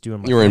girlfriend. I was just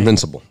doing my You were thing.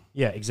 invincible.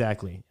 Yeah,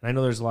 exactly. And I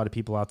know there's a lot of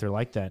people out there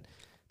like that.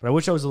 But I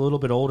wish I was a little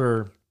bit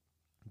older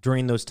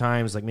during those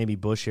times, like maybe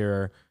Bush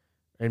era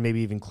and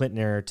maybe even Clinton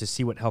era, to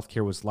see what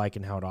healthcare was like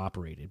and how it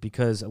operated.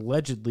 Because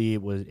allegedly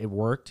it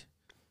worked.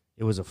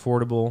 It was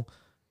affordable.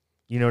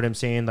 You know what I'm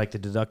saying? Like the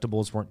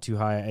deductibles weren't too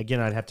high. Again,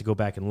 I'd have to go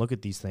back and look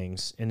at these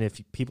things. And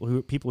if people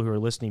who are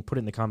listening, put it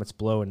in the comments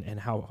below and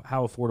how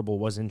affordable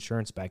was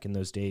insurance back in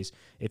those days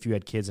if you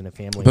had kids and a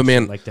family. But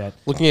man, like that.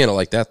 Looking at it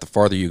like that, the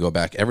farther you go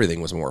back,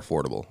 everything was more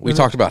affordable. We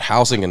talked about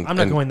housing and I'm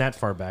not going that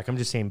far back. I'm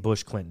just saying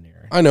Bush Clinton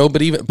era. I know,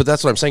 but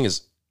that's what I'm saying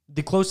is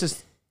The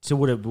closest to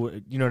what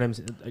you know what I'm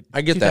saying?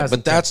 I get that,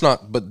 but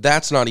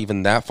that's not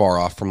even that far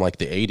off from like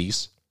the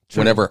 80s.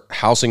 Sure. Whenever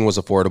housing was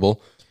affordable,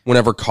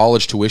 whenever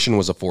college tuition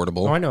was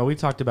affordable. Oh, I know. We've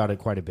talked about it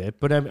quite a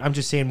bit, but I'm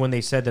just saying when they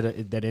said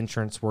that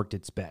insurance worked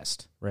its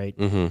best, right?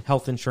 Mm-hmm.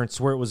 Health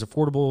insurance, where it was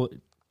affordable,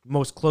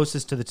 most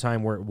closest to the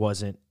time where it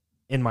wasn't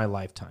in my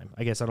lifetime.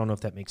 I guess I don't know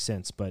if that makes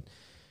sense, but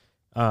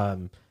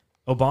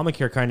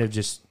Obamacare kind of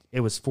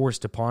it was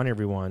forced upon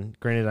everyone.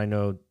 Granted, I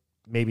know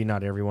maybe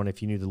not everyone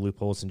if you knew the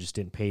loopholes and just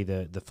didn't pay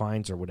the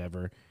fines or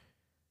whatever.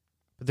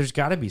 But there's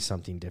got to be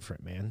something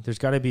different, man. There's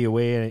got to be a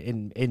way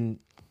in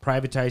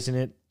privatizing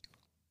it.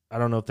 I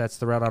don't know if that's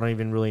the route. I don't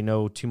even really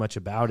know too much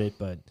about it,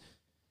 but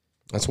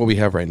that's what we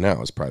have right now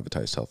is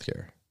privatized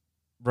healthcare.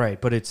 Right,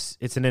 but it's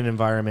in an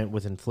environment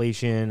with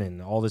inflation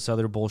and all this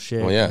other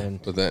bullshit. Well, yeah,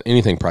 but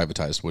anything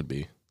privatized would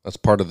be. That's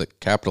part of the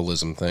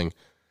capitalism thing.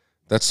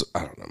 I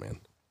don't know, man.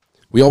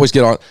 We always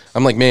get on.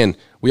 I'm like, man,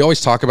 we always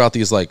talk about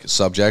these like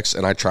subjects,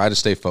 and I try to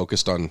stay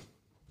focused on.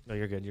 No,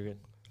 you're good. You're good.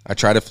 I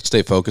try to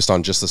stay focused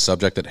on just the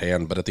subject at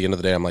hand, but at the end of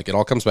the day, I'm like, it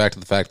all comes back to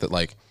the fact that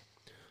like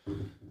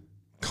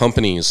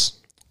companies,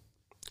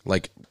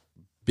 like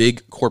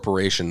big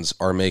corporations,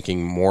 are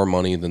making more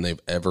money than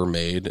they've ever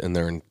made in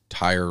their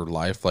entire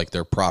life. Like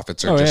their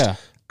profits are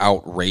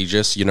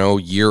outrageous,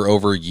 year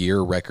over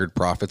year record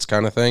profits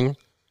kind of thing.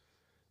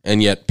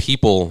 And yet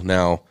people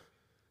now,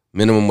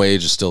 minimum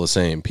wage is still the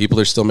same. People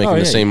are still making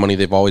the same money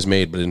they've always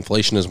made, but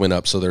inflation has went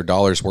up, so their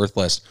dollar's worth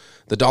less.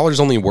 The dollar's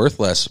only worth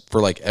less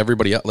for like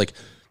everybody else. Like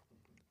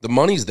the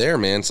money's there,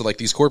 man. So like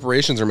these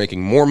corporations are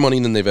making more money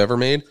than they've ever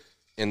made,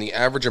 and the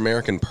average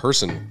American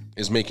person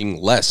is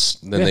making less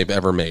than they've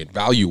ever made,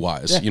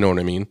 value-wise. Yeah. You know what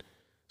I mean?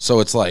 So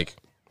it's like,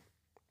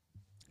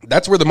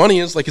 that's where the money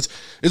is. Like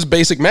it's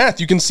basic math.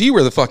 You can see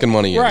where the fucking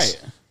money is.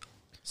 Right.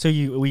 So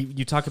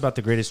you talk about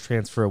the greatest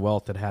transfer of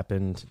wealth that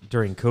happened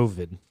during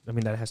COVID. I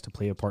mean, that has to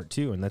play a part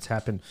too, and that's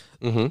happened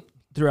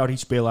throughout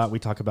each bailout. We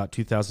talk about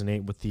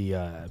 2008 with the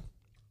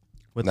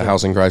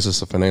housing crisis,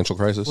 the financial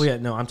crisis. Well, yeah,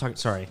 no, I'm talking.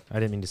 Sorry, I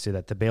didn't mean to say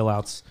that. The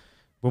bailouts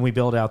when we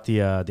bailed out the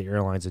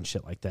airlines and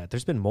shit like that.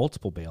 There's been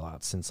multiple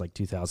bailouts since like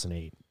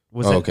 2008.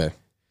 Okay.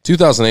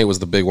 2008 was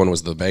the big one.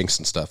 Was the banks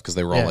and stuff because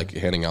they were all like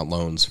handing out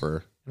loans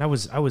for. And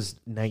I was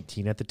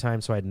 19 at the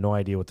time, so I had no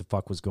idea what the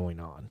fuck was going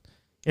on.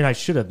 And I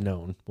should have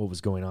known what was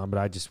going on, but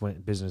I just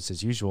went business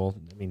as usual.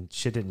 I mean,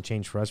 shit didn't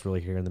change for us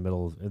really here in the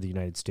middle of the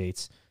United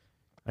States.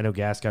 I know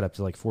gas got up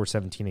to like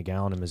 $4.17 a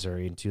gallon in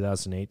Missouri in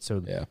 2008.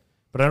 So, yeah.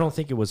 But I don't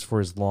think it was for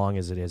as long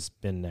as it has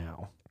been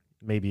now.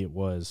 Maybe it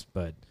was,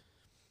 but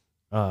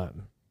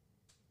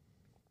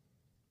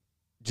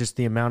just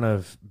the amount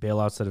of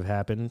bailouts that have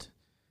happened.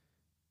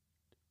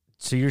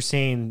 So you're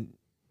saying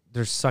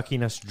they're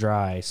sucking us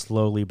dry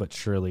slowly but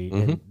surely,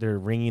 and they're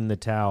wringing the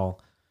towel.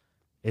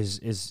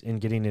 Is in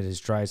getting it as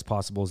dry as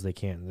possible as they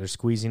can. They're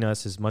squeezing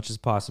us as much as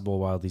possible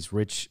while these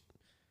rich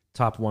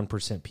top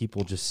 1%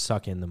 people just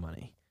suck in the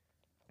money.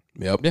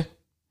 Yep. Yeah.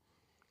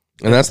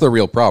 And that's the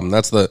real problem.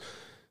 That's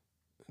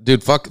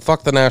dude, fuck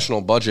the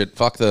national budget,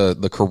 fuck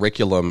the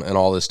curriculum and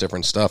all this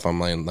different stuff. I'm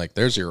like,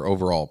 there's your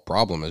overall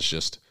problem is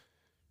just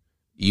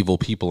evil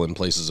people in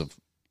places of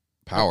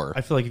power.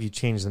 I feel like if you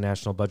change the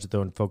national budget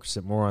though and focus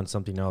it more on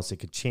something else, it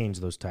could change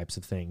those types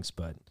of things.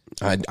 But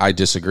I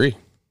disagree.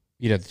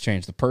 You'd have to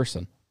change the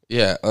person.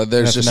 Yeah,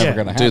 there's just never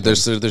gonna happen. Dude,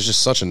 there's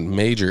just such a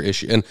major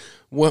issue, and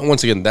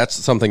once again, that's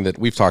something that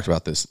we've talked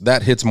about. This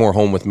that hits more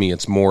home with me.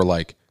 It's more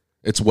like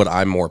it's what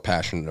I'm more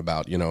passionate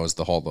about. Is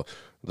the whole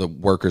the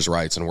workers'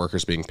 rights and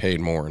workers being paid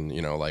more, and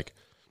like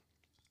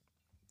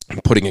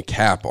putting a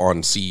cap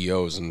on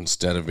CEOs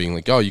instead of being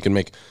like, oh, you can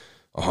make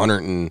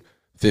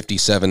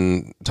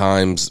 157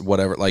 times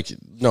whatever. Like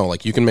no,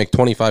 like you can make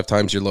 25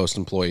 times your lowest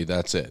employee.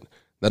 That's it.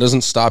 That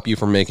doesn't stop you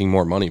from making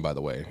more money, by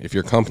the way. If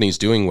your company's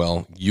doing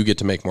well, you get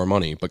to make more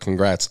money. But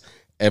congrats,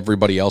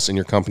 everybody else in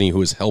your company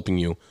who is helping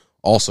you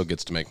also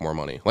gets to make more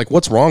money. Like,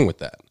 what's wrong with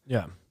that?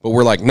 Yeah. But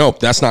we're like, nope,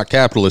 that's not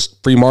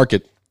capitalist. Free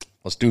market.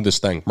 Let's do this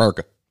thing.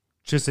 America.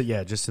 Just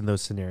in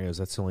those scenarios,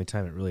 that's the only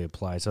time it really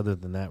applies. Other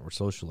than that, we're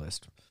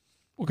socialist.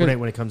 Okay.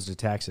 When it comes to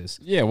taxes.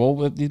 Yeah, well,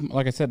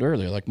 like I said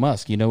earlier, like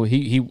Musk, he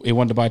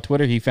wanted to buy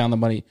Twitter. He found the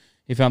money.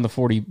 He found the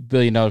 $40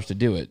 billion to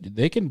do it.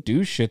 They can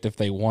do shit if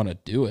they want to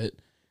do it.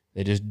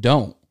 They just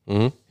don't.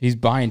 Mm-hmm. He's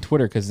buying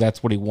Twitter because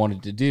that's what he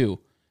wanted to do.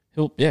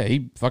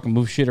 He fucking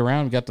moves shit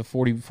around. Got the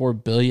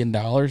 $44 billion.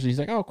 And he's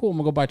like, oh, cool, I'm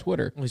gonna go buy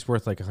Twitter. Well, he's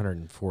worth like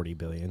 $140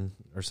 billion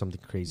or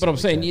something crazy. But I'm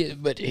saying,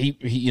 but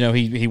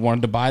he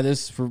wanted to buy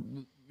this for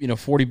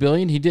 $40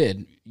 billion. He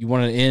did. You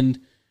want to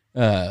end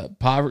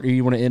Poverty.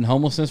 You want to end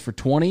homelessness for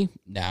 20?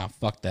 Nah,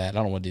 fuck that.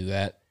 I don't want to do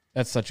that.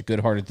 That's such a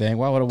good-hearted thing.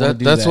 Why would I want to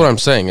do that? That's what I'm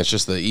saying. It's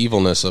just the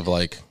evilness of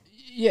like.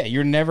 Yeah,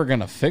 you're never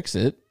gonna fix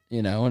it,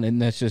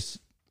 and that's just.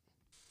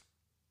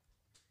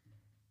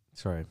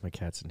 Sorry, my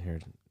cat's in here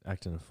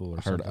acting a fool or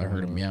I something.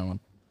 heard him meowing.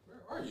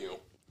 Where are you?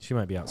 She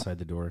might be outside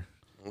the door,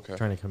 Okay.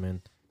 trying to come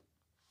in.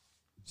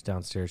 She's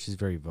downstairs. She's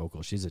very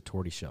vocal. She's a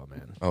tortoiseshell,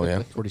 man. Oh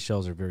yeah.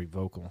 Tortoiseshells are very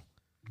vocal.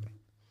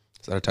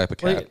 Is that a type of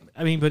cat?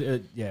 I mean, but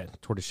yeah,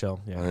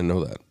 tortoiseshell. I Yeah. didn't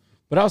know that.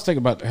 But I was thinking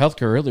about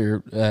healthcare earlier.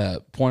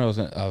 Point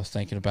I was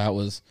thinking about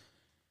was,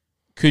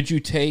 could you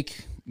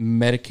take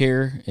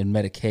Medicare and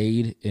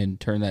Medicaid and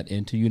turn that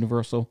into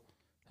universal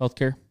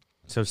healthcare?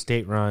 So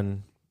state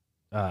run.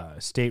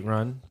 It's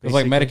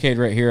like Medicaid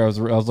right here. I was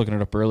looking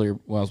it up earlier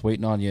while I was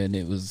waiting on you, and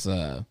it was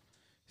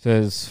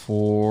says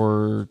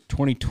for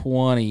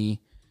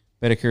 2020,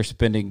 Medicare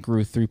spending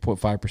grew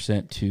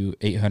 3.5% to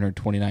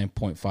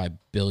 $829.5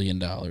 billion.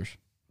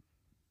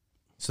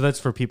 So that's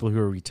for people who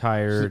are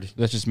retired.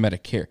 That's just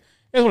Medicare.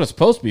 That's what it's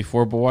supposed to be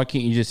for. But why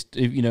can't you just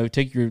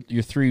take your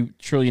 $3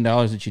 trillion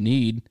that you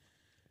need?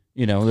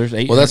 There's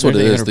eight. Well, that's what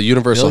it is. The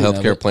universal billion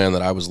health care plan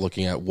that I was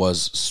looking at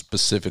was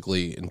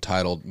specifically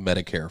entitled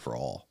Medicare for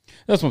All.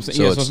 That's what I'm saying.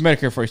 So So it's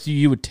Medicare for you. So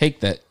you would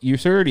take that. You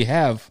already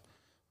have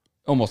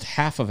almost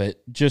half of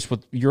it.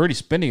 You're already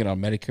spending it on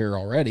Medicare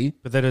already.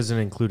 But that doesn't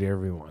include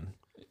everyone.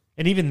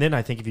 And even then,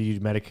 I think if you do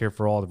Medicare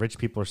for all, the rich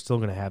people are still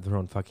going to have their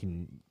own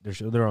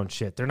their own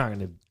shit. They're not going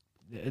to.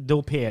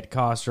 They'll pay at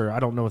cost, or I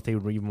don't know if they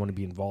would even want to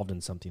be involved in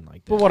something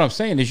like that. But what I'm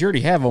saying is, you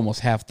already have almost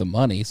half the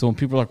money. So when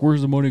people are like,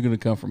 "Where's the money going to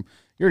come from?"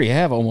 You already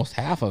have almost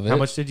half of it. How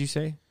much did you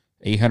say?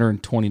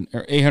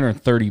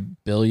 830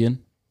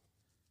 billion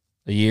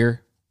a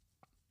year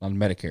on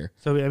Medicare.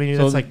 So I mean,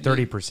 that's like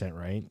 30%,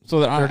 right?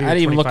 So that I 30 or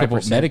didn't even look up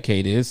what 25%.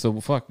 Medicaid is. So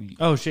fuck.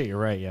 Oh shit, you're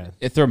right. Yeah,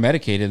 If throw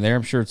Medicaid in there,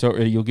 I'm sure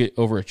you'll get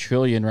over $1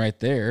 trillion right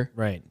there.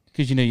 right.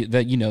 Because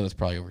that's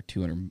probably over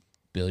 200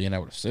 billion, I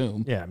would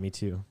assume. Yeah, me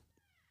too.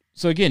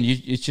 So again,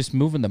 it's just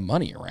moving the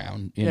money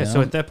around. You know? So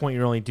at that point,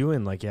 you're only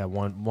doing like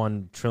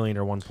 1 trillion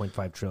or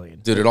 1.5 trillion.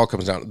 Dude, it all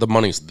comes down. The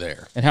money's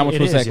there. And how much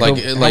It was is, that? yeah.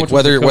 Like, how like much was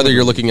whether the whether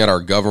you're COVID? looking at our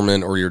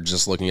government or you're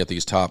just looking at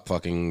these top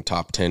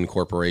 10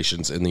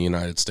 corporations in the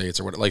United States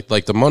or what,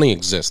 like the money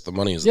exists. The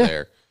money is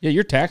there. Yeah,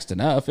 you're taxed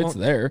enough. It's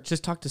there.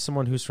 Just talk to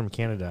someone who's from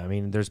Canada. I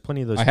mean, there's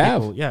plenty of those I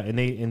people. have. Yeah,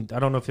 and I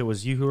don't know if it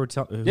was you who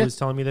was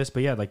telling me this,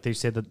 but yeah, like they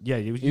said that. Yeah,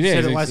 you Yeah,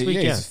 said it last week.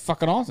 Yeah, he's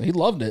fucking awesome. He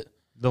loved it.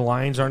 the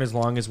lines aren't as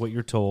long as what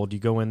you're told. You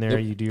go in there,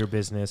 you do your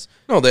business.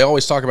 No, they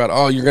always talk about,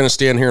 oh, you're going to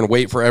stand here and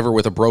wait forever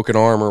with a broken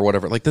arm or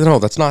whatever. Like, no,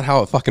 that's not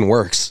how it fucking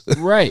works.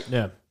 Right.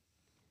 Yeah,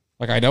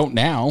 Like I don't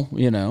now,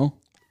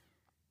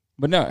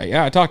 But no,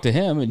 yeah, I talked to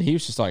him and he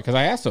was just like, because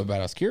I asked him about it.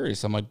 I was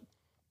curious. I'm like,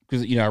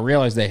 because, I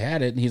realized they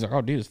had it and he's like,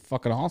 oh, dude, it's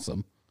fucking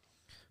awesome.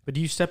 but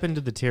do you step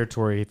into the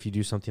territory if you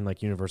do something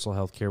like universal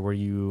health care where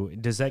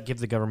does that give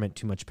the government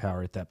too much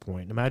power at that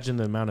point? Imagine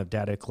the amount of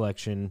data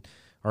collection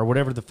or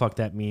whatever the fuck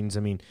that means. I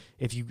mean,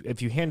 if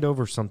you hand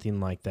over something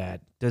like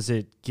that, does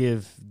it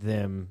give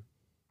them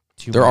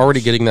too They're much?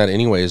 already getting that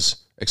anyways,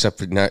 except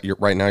for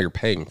right now you're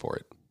paying for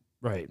it.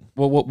 Right.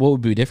 Well, what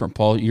would be different,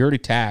 Paul? You're already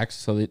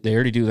taxed, so they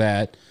already do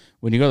that.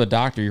 When you go to the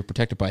doctor, you're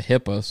protected by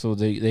HIPAA, so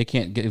they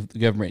can't give the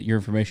government your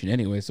information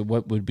anyway. So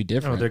what would be No,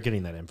 different? they're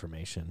getting that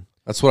information.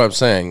 That's what I'm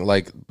saying.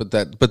 Like, but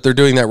they're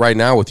doing that right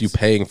now with you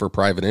paying for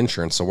private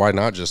insurance. So why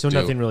not just So do?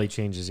 nothing really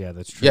changes. Yeah,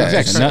 that's true. Yeah,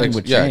 Exactly. Nothing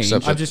would change.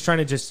 except I'm that just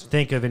trying to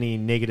think of any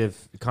negative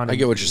I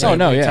get what you're saying.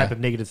 No, yeah. type of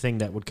negative thing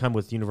that would come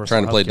with universal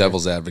trying to play healthcare.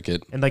 devil's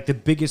advocate. And like the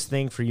biggest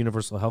thing for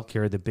universal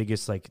healthcare, the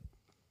biggest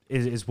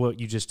is what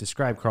you just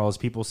described, Carl, is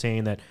people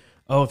saying that,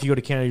 oh, if you go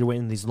to Canada, you're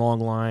waiting in these long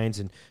lines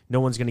and no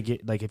one's going to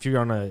get, like if you're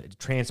on a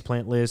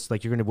transplant list,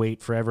 like you're going to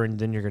wait forever and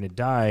then you're going to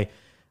die.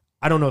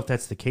 I don't know if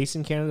that's the case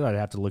in Canada. I'd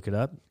have to look it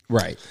up.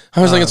 right. I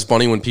always think it's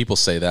funny when people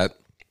say that.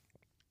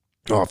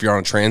 Oh, if you're on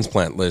a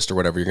transplant list or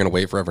whatever, you're going to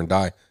wait forever and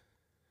die.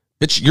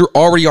 Bitch, you're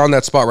already on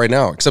that spot right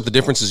now. Except the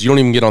difference is you don't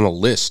even get on the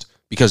list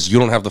because you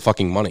don't have the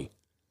fucking money.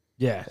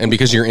 Yeah. And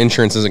because your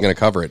insurance isn't going to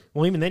cover it.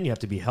 Well, even then you have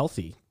to be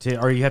healthy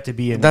or you have to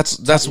be in. That's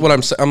what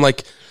I'm saying. I'm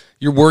like,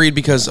 you're worried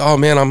because, oh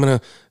man, I'm going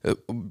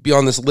to be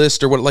on this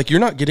list or what. Like, you're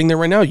not getting there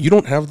right now. You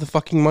don't have the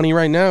fucking money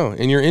right now.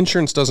 And your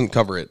insurance doesn't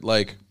cover it.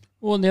 Like,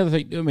 Well, and the other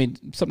thing, I mean,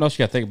 something else you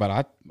got to think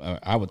about,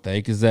 I would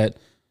think, is that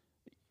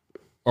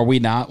are we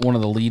not one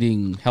of the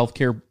leading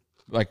healthcare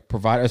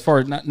providers, as far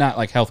as not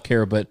like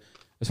healthcare, but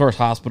as far as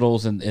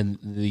hospitals and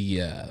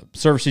the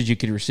services you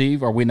can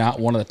receive? Are we not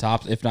one of the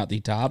tops, if not the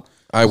top?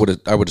 I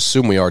would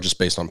assume we are just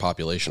based on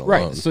population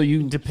alone. Right. So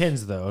you,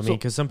 Depends though. I mean,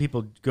 because some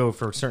people go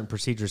for certain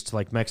procedures to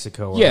like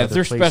Mexico. Or yeah, other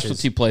they're places.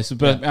 specialty places,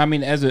 but I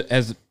mean,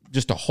 as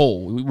just a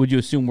whole, would you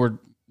assume we're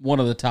one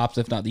of the tops,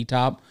 if not the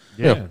top?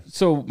 Yeah.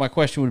 So my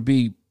question would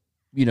be,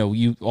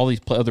 all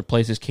these other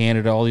places,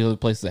 Canada, all the other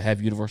places that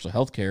have universal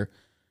health care,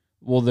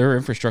 well, their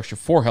infrastructure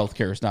for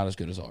healthcare is not as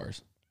good as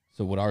ours.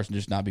 So would ours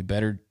just not be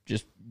better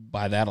just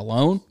by that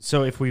alone?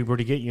 So if we were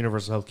to get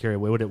universal health care,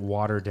 would it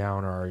water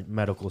down our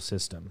medical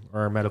system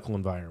or our medical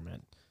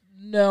environment?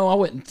 No, I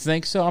wouldn't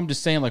think so. I'm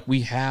just saying, like,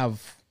 we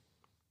have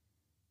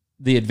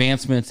the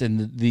advancements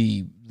and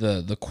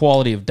the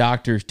quality of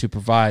doctors to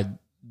provide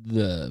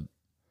the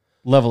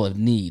level of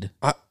need.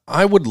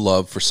 I would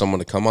love for someone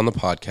to come on the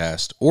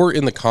podcast or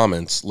in the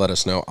comments, let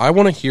us know. I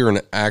want to hear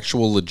an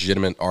actual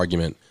legitimate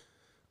argument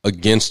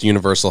against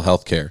universal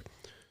health care,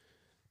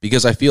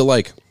 because I feel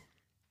like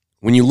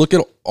when you look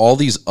at all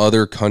these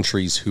other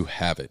countries who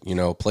have it,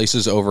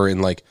 places over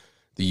in like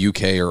the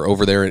UK or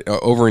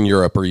over in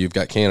Europe, or you've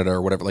got Canada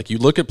or whatever, like you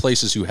look at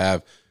places who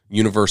have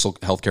universal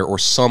healthcare or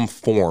some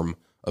form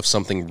of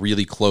something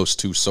really close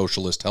to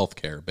socialist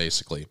healthcare,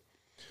 basically.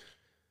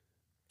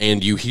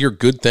 And you hear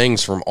good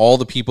things from all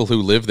the people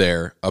who live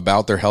there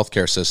about their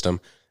healthcare system.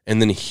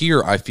 And then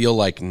here, I feel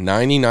like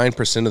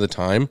 99% of the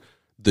time,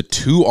 the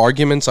two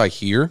arguments I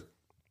hear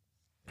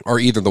are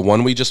either the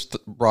one we just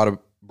brought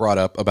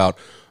up about,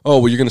 oh,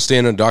 well, you're going to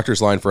stand in a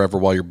doctor's line forever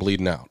while you're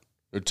bleeding out.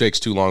 It takes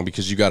too long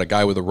because you got a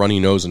guy with a runny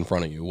nose in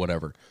front of you,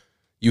 whatever.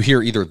 You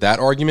hear either that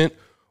argument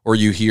or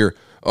you hear,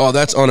 oh,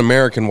 that's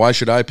un-American. Why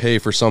should I pay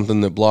for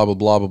something that blah, blah,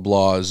 blah, blah,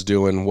 blah is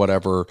doing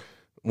whatever?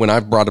 When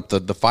I've brought up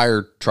the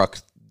fire truck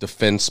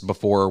defense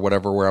before or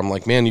whatever, where I'm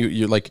like, man,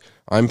 you're like,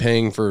 I'm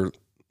paying for,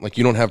 like,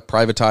 you don't have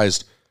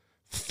privatized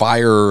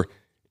fire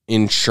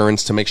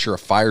insurance to make sure a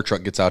fire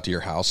truck gets out to your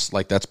house.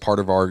 Like, that's part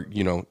of our,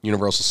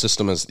 universal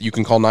system is you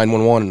can call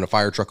 911 and a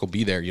fire truck will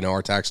be there.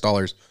 Our tax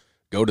dollars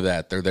go to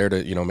that. They're there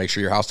to, make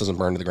sure your house doesn't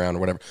burn to the ground or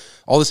whatever.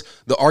 All this,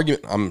 the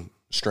argument, I'm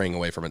straying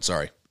away from it.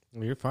 Sorry.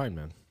 Well, you're fine,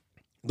 man.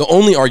 The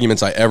only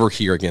arguments I ever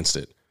hear against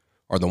it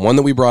are the one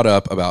that we brought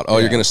up about,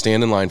 you're going to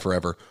stand in line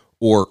forever,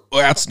 or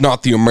that's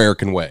not the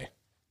American way.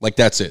 Like,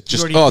 that's it.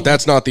 Just,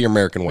 that's not the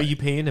American way. But you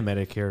pay into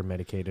Medicare and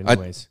Medicaid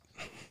anyways,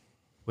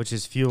 which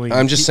is fueling.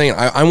 I'm just saying,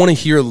 I want to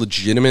hear a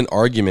legitimate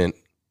argument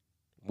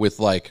with,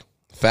 like,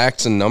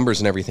 facts and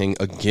numbers and everything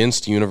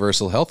against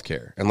universal health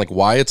care and, like,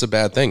 why it's a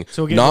bad thing.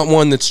 So again, not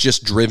one that's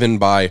just driven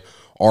by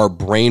our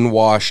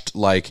brainwashed,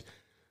 like,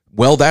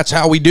 well, that's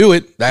how we do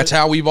it. That's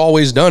how we've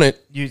always done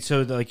it.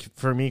 So, like,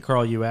 for me,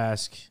 Carl, you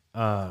ask,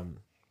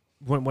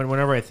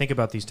 whenever I think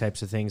about these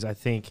types of things, I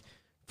think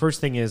first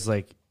thing is,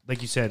 like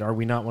you said, are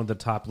we not one of the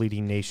top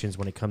leading nations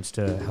when it comes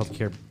to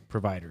healthcare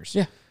providers?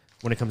 Yeah.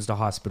 When it comes to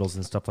hospitals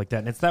and stuff like that.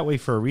 And it's that way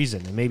for a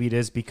reason. And maybe it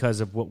is because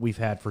of what we've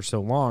had for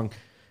so long,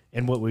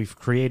 and what we've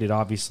created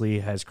obviously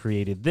has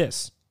created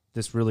this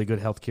really good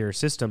healthcare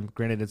system.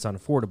 Granted, it's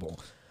unaffordable.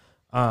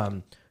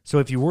 So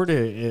if you were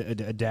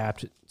to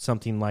adapt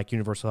something like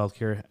universal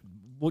healthcare,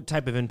 what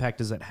type of impact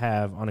does that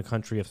have on a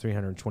country of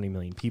 320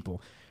 million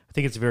people? I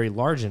think it's a very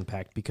large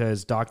impact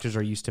because doctors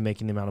are used to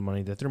making the amount of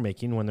money that they're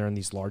making when they're in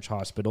these large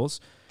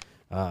hospitals.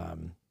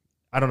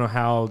 I don't know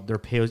how their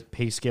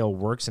pay scale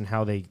works and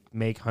how they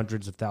make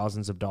hundreds of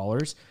thousands of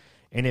dollars.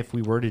 And if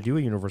we were to do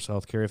a universal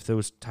healthcare, if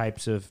those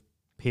types of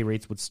pay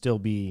rates would still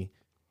be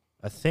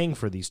a thing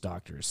for these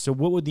doctors. So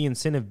what would the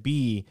incentive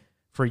be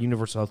for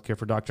universal healthcare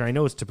for doctor? I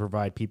know it's to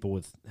provide people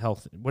with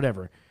health,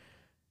 whatever.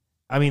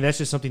 I mean, that's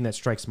just something that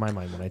strikes my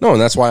mind when I No,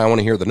 and that's why I want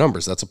to hear the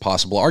numbers. That's a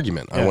possible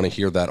argument. Yeah. I want to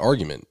hear that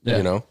argument,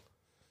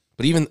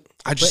 But even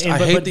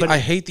I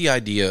hate the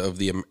idea of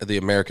the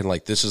American,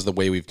 like, this is the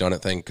way we've done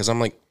it thing, because I'm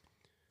like,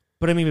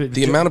 but I mean,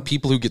 the amount of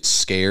people who get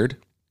scared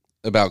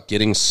about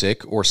getting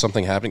sick or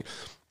something happening,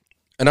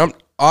 and I'm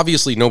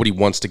obviously nobody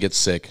wants to get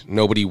sick.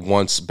 Nobody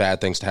wants bad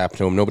things to happen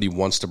to them. Nobody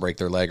wants to break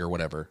their leg or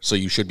whatever. So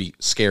you should be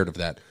scared of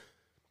that.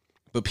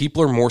 But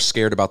people are more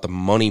scared about the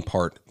money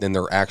part than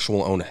their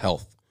actual own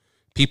health.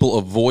 People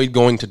avoid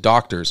going to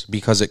doctors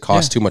because it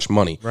costs too much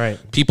money. Right.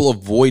 People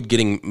avoid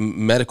getting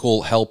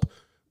medical help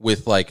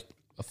with, like,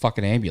 a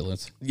fucking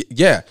ambulance.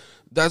 Yeah.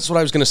 That's what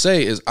I was going to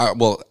say is, I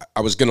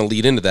was going to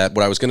lead into that.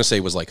 What I was going to say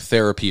was, like,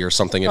 therapy or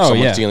something. If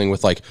someone's dealing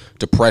with, like,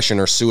 depression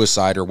or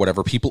suicide or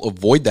whatever, people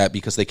avoid that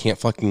because they can't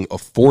fucking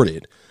afford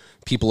it.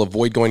 People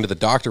avoid going to the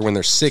doctor when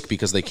they're sick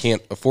because they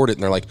can't afford it.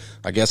 And they're like,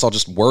 I guess I'll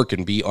just work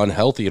and be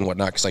unhealthy and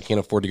whatnot because I can't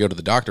afford to go to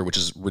the doctor, which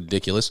is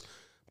ridiculous.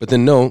 But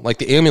then no, like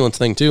the ambulance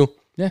thing too.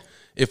 Yeah.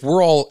 If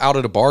we're all out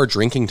at a bar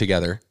drinking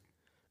together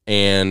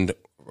and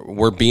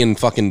we're being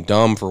fucking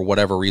dumb for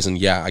whatever reason,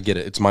 yeah, I get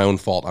it. It's my own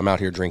fault. I'm out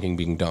here drinking,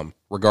 being dumb.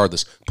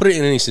 Regardless, put it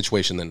in any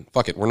situation then.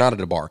 Fuck it. We're not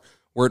at a bar.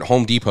 We're at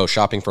Home Depot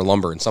shopping for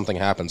lumber and something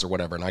happens or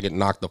whatever and I get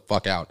knocked the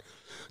fuck out.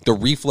 The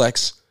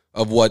reflex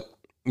of what,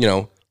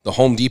 the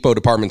Home Depot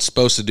department's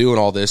supposed to do and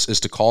all this is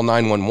to call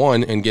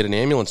 911 and get an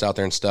ambulance out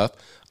there and stuff.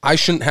 I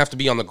shouldn't have to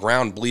be on the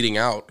ground bleeding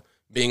out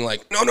being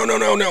like, no,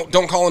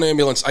 don't call an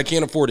ambulance. I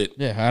can't afford it.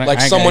 Yeah,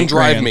 like someone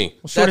drive me.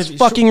 Well, that's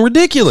fucking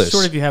ridiculous.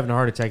 Short of you having a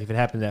heart attack, if it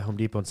happened at Home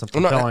Depot and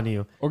something fell on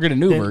you. Or get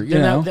an Uber,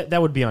 then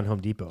that would be on Home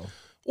Depot.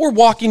 Or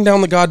walking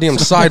down the goddamn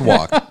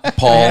sidewalk,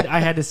 Paul. I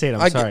had to say it.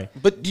 I'm sorry.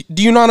 But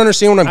do you not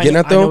understand what I'm getting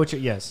at, though? I know what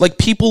yes. Like,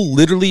 people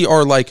literally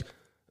are like,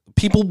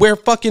 people wear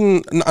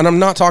fucking, and I'm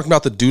not talking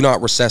about the do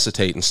not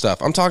resuscitate and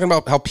stuff. I'm talking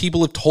about how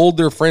people have told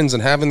their friends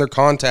and have in their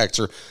contacts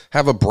or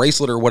have a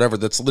bracelet or whatever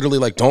that's literally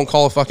like, don't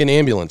call a fucking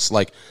ambulance.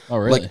 Like, oh,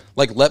 really?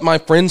 Like let my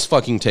friends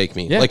fucking take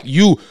me. Yeah. Like,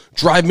 you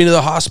drive me to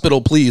the hospital,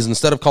 please,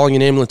 instead of calling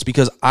an ambulance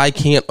because I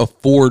can't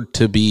afford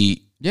to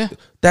be Yeah.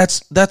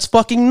 That's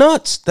fucking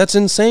nuts. That's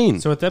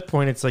insane. So at that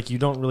point, it's like you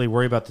don't really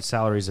worry about the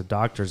salaries of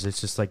doctors. It's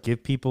just like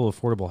give people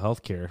affordable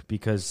health care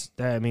because,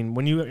 I mean,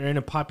 when you are in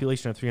a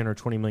population of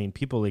 320 million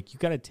people, like you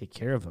got to take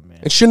care of them, man.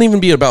 It shouldn't even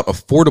be about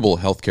affordable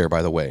healthcare,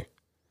 by the way.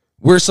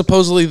 We're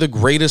supposedly the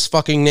greatest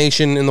fucking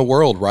nation in the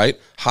world, right?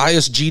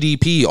 Highest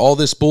GDP, all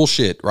this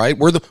bullshit, right?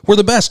 We're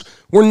the best.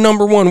 We're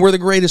number one. We're the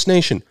greatest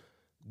nation.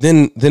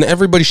 Then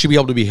everybody should be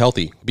able to be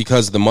healthy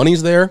because the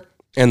money's there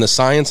and the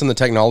science and the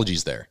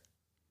technology's there.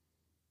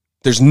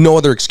 There's no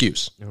other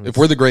excuse. If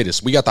we're the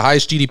greatest, we got the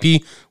highest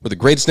GDP, we're the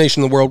greatest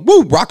nation in the world.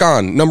 Woo, rock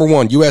on, number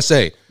one,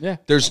 USA. Yeah.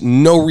 There's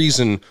no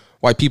reason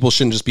why people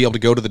shouldn't just be able to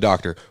go to the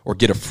doctor or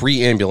get a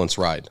free ambulance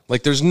ride.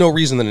 Like, there's no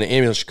reason that an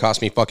ambulance should cost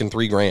me fucking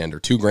 $3,000 or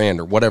 $2,000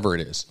 or whatever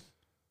it is.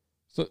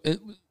 So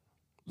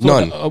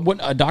None.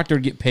 A doctor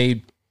would get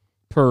paid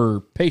per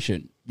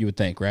patient, you would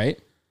think, right?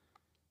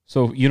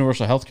 So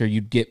universal healthcare,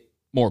 you'd get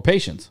more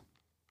patients.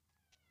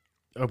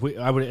 I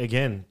would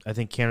again. I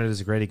think Canada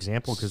is a great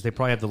example because they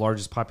probably have the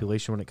largest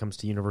population when it comes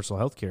to universal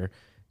health care.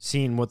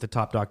 Seeing what the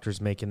top doctors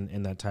make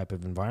in that type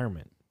of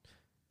environment.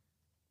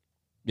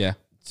 Yeah.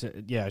 So,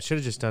 yeah, I should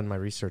have just done my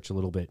research a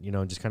little bit,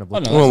 and just kind of.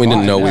 no, Well, we didn't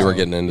fine, know we yeah. were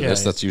getting into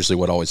this. Yeah. That's usually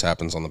what always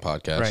happens on the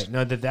podcast. Right.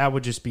 No, that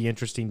would just be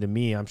interesting to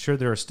me. I'm sure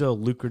there are still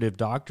lucrative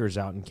doctors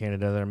out in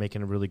Canada that are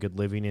making a really good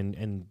living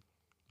and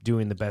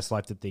doing the best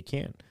life that they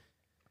can.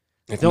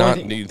 If The only not,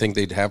 thing- do you think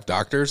they'd have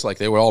doctors? Like,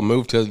 they would all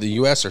move to the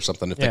U.S. or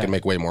something if they Yeah. could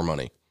make way more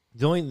money.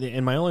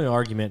 My only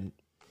argument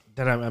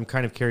that I'm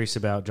kind of curious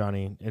about,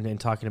 Johnny, and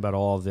talking about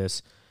all of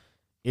this,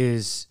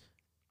 is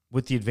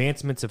with the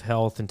advancements of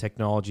health and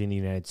technology in the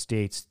United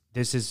States,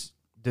 this is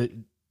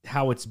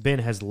how it's been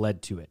has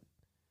led to it.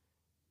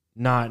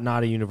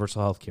 Not a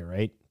universal health care,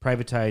 right?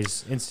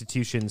 Privatized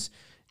institutions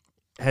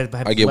have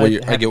I get what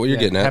you're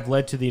getting at. have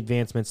led to the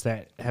advancements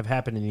that have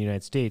happened in the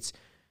United States,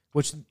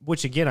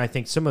 which again, I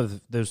think some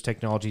of those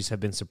technologies have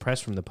been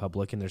suppressed from the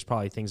public, and there's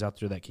probably things out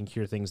there that can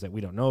cure things that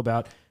we don't know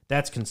about.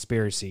 That's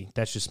conspiracy.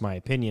 That's just my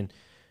opinion.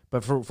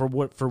 But for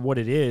what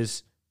it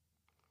is,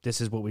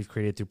 this is what we've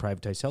created through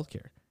privatized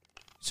healthcare.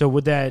 So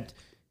would that,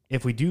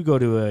 if we do go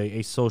to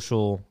a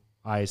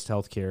socialized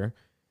healthcare,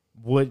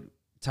 what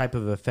type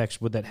of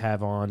effects would that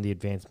have on the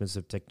advancements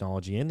of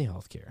technology in the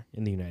healthcare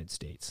in the United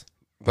States?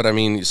 But, I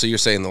mean, so you're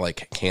saying that,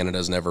 like,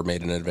 Canada's never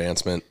made an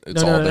advancement?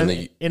 It's No, all no, been no,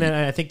 the... and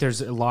I think there's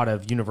a lot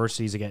of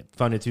universities that get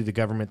funded through the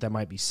government that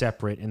might be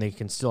separate, and they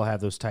can still have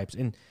those types.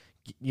 And,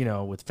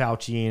 with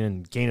Fauci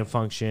and gain of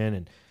function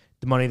and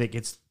the money that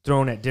gets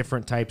thrown at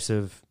different types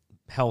of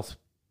health,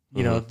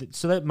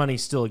 so that money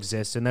still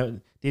exists, and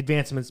that the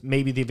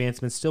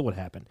advancements still would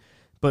happen.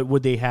 But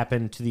would they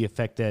happen to the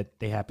effect that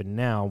they happen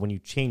now when you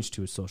change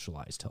to a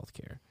socialized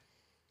healthcare?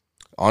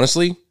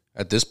 Honestly,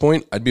 at this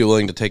point, I'd be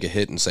willing to take a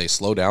hit and say,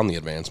 slow down the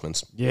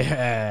advancements.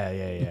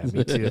 Yeah.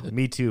 Me too.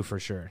 Me too, for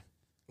sure.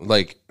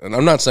 Like, and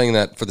I'm not saying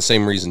that for the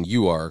same reason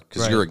you are,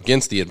 because Right. you're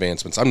against the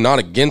advancements. I'm not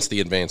against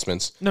the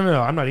advancements. No,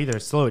 I'm not either.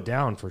 Slow it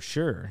down for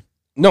sure.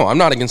 No, I'm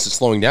not against it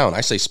slowing down.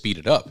 I say speed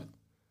it up.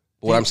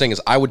 But what I'm saying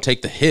is I would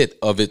take the hit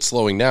of it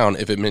slowing down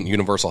if it meant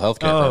universal health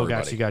care for Oh,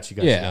 everybody. got you.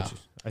 Yeah.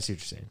 I see what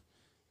you're saying.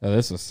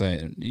 This is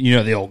saying,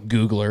 the old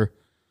Googler.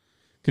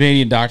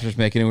 Canadian doctors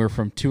make anywhere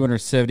from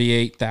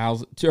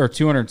 278,000 or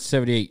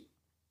 278.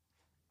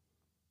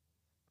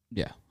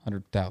 Yeah,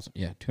 100,000.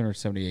 Yeah,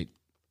 278.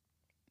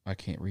 I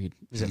can't read.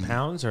 Is it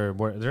pounds or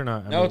what? They're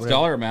not. No, it's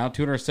dollar amount.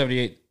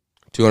 278.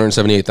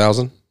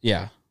 278,000?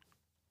 Yeah,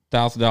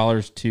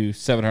 $1,000 to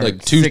 700.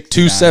 Like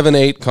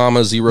 278,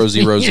 comma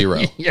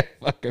 000. Yeah,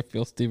 fuck, I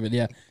feel stupid.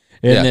 Yeah,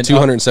 Yeah, then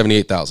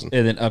 278,000.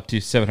 and then up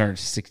to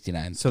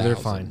 769. So they're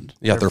fine.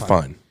 Yeah, they're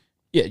fine.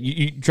 Yeah,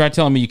 you try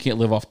telling me you can't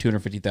live off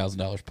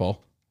 $250,000,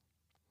 Paul.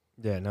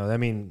 Yeah, no, I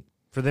mean,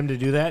 for them to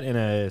do that in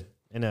a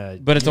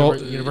But it's all-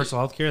 universal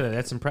healthcare,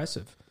 that's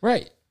impressive.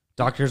 Right.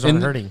 Doctors aren't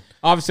And hurting.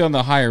 Obviously, on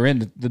the higher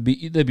end, they'd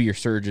be your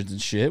surgeons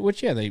and shit,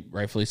 which, yeah, they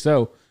rightfully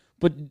so.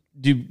 But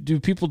do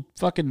people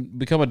fucking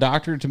become a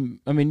doctor to?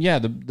 I mean, yeah,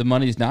 the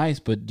money's nice,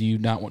 but do you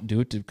not want to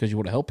do it because you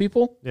want to help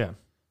people? Yeah,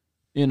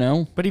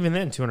 But even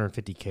then,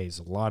 $250K is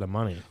a lot of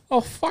money. Oh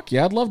fuck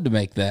yeah, I'd love to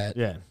make that.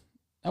 Yeah,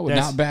 That would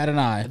That's- not bat an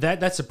eye.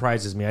 that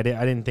surprises me. I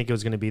didn't think it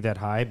was going to be that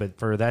high, but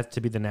for that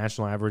to be the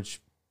national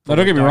average. Now,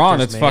 don't get me wrong,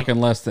 doctors it's make,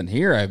 fucking less than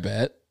here, I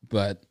bet.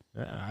 But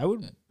I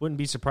wouldn't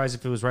be surprised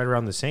if it was right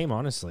around the same,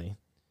 honestly.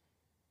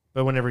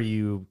 But whenever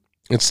you,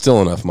 It's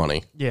still enough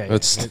money.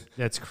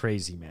 that's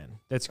crazy, man.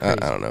 That's crazy.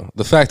 I don't know.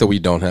 The fact that we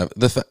don't have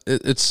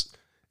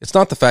it's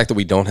not the fact that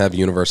we don't have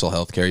universal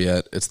health care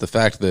yet. It's the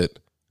fact that,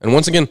 and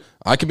once again,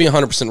 I could be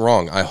 100%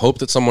 wrong. I hope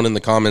that someone in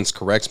the comments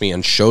corrects me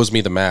and shows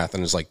me the math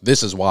and is like,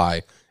 this is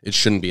why it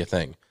shouldn't be a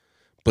thing.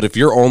 But if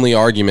your only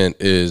argument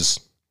is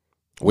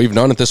we've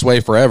done it this way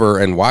forever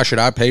and why should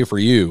I pay for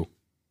you?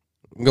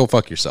 Go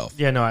fuck yourself.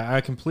 Yeah, no,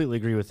 I completely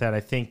agree with that. I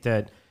think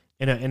that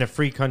in a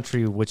free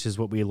country, which is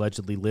what we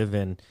allegedly live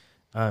in,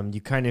 you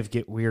kind of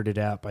get weirded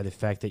out by the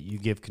fact that you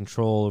give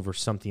control over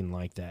something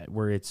like that,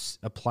 where it's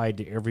applied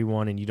to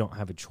everyone and you don't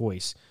have a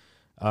choice.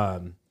 I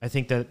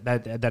think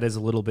that is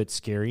a little bit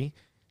scary,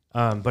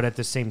 but at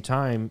the same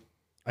time,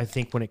 I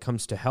think when it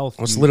comes to health,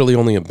 It's literally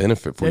only a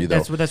benefit for you, though.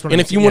 That's what and I'm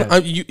if you saying,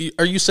 want,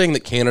 are you saying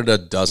that Canada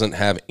doesn't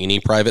have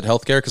any private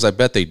health care? Because I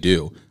bet they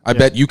do. I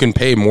bet you can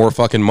pay more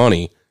fucking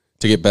money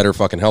to get better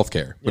fucking health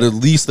care. But at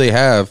least they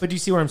have. But do you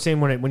see what I'm saying?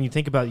 When you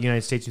think about the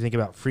United States, you think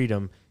about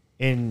freedom,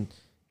 and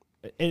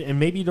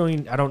maybe you don't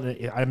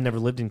even, I've never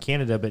lived in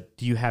Canada, but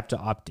do you have to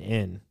opt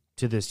in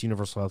to this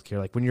universal health care?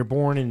 Like when you're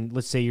born and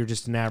let's say you're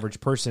just an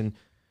average person,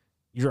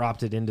 you're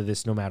opted into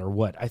this no matter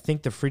what. I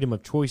think the freedom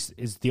of choice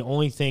is the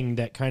only thing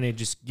that kind of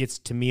just gets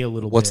to me a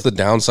little bit. What's the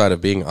downside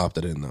of being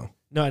opted in, though?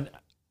 No,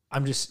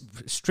 I'm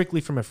just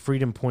strictly from a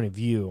freedom point of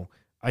view.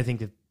 I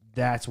think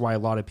that's why a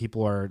lot of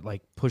people are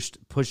like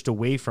pushed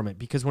away from it,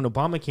 because when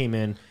Obama came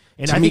in,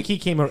 and I think he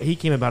came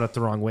about it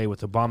the wrong way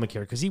with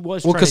Obamacare, because he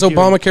was because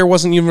Obamacare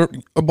wasn't even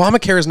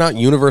Obamacare is not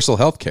universal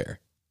health care.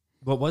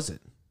 What was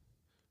it?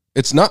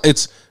 It's not.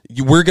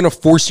 We're going to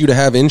force you to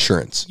have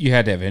insurance. You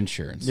had to have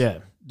insurance. Yeah.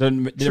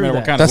 Didn't matter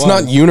what kind That's it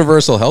was. not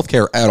universal health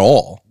care at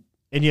all.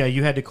 And yeah,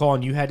 you had to call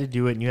and you had to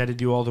do it and you had to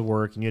do all the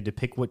work and you had to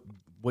pick what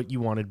you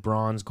wanted,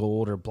 bronze,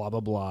 gold, or blah,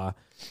 blah, blah.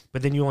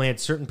 But then you only had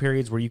certain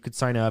periods where you could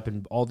sign up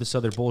and all this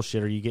other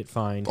bullshit or you get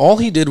fined. All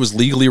he did was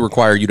legally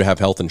require you to have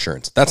health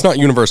insurance. That's not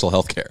universal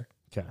health care.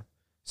 Okay.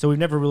 So we've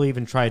never really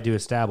even tried to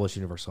establish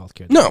universal health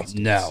care.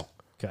 No.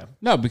 Okay.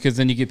 No, because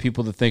then you get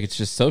people that think it's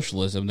just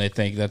socialism. They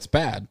think that's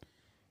bad.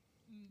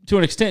 To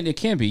an extent, it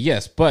can be,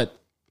 yes, but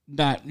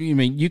not. I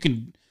mean, you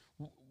can.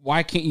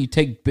 Why can't you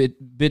take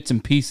bits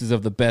and pieces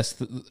of the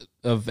best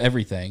of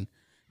everything?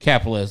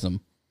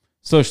 Capitalism,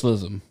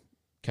 socialism,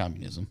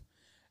 communism,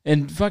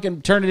 and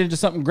fucking turn it into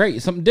something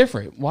great, something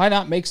different. Why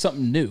not make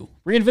something new?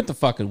 Reinvent the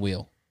fucking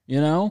wheel,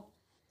 you know?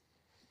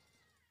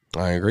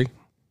 I agree.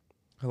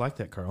 I like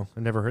that, Carl. I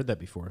never heard that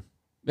before.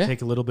 Yeah.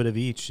 Take a little bit of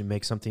each and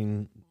make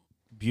something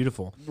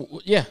beautiful.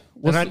 Yeah.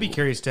 And I'd be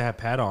curious to have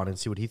Pat on and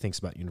see what he thinks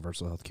about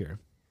universal health care.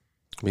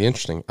 Be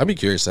interesting. I'd be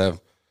curious to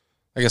have,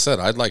 like I said,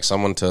 I'd like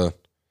someone to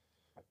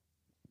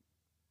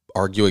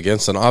argue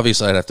against, and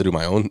obviously I'd have to do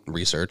my own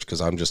research because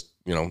I'm just,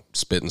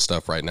 spitting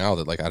stuff right now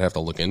that like I'd have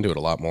to look into it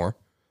a lot more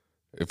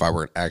if I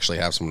were to actually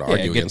have someone to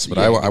argue against. But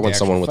I want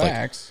someone with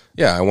facts.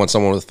 I want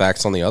someone with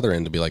facts on the other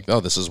end to be like, oh,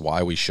 this is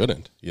why we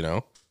shouldn't,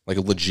 like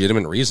a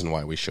legitimate reason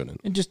why we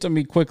shouldn't. And just,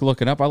 quick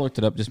looking up, I looked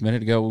it up just a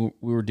minute ago.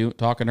 We were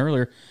talking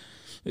earlier.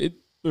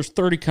 There's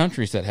 30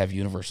 countries that have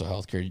universal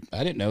health care.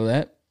 I didn't know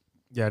that.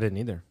 Yeah, I didn't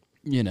either.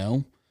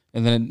 And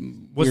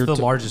then what's the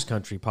largest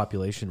country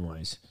population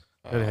wise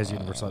that has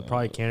universal?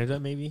 Probably Canada,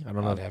 maybe. I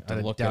don't know. I'd have to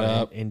look it doubt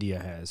up. India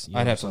has.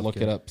 I'd have to look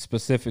it up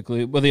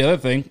specifically. Well, the other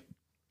thing,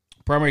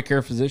 primary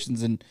care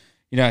physicians in the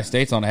United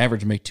States on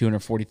average make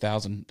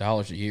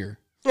 $240,000 a year.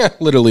 Yeah,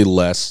 literally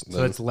less.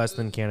 So it's less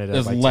than Canada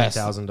It's by less.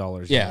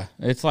 $10,000. Yeah,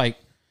 it's like,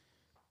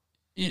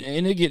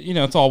 and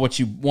it's all what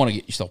you want to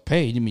get yourself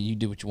paid. I mean, you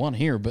do what you want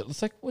here, but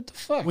it's like, what the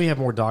fuck? We have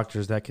more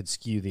doctors that could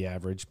skew the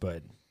average,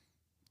 but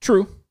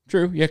True.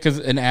 Yeah, because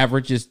an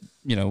average is,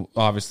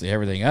 obviously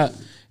everything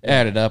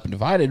added up and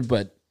divided,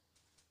 but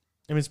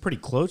I mean, it's pretty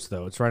close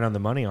though. It's right on the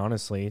money,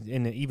 honestly.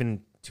 And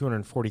even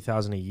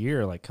 $240,000 a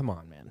year, like, come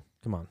on, man,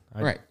 come on.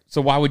 Right. So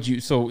why would you?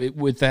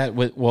 With that,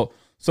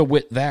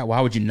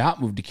 why would you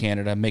not move to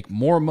Canada, make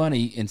more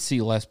money, and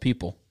see less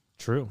people?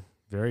 True.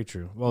 Very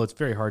true. Well, it's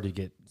very hard to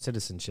get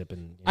citizenship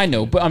in. I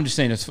know, but I'm just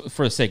saying it's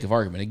for the sake of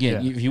argument.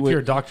 Again, Yeah. if If you're you're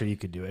a doctor, you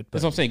could do it.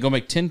 But that's what I'm saying. Go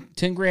make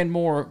 10 grand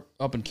more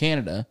up in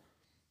Canada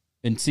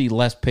and see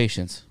less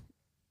patients.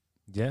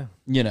 yeah,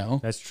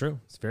 that's true.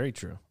 It's very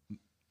true.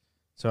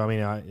 So I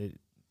mean,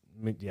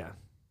 yeah.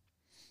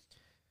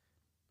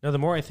 No, the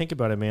more I think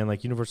about it, man,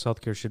 like universal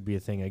healthcare should be a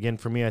thing. Again,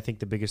 for me, I think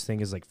the biggest thing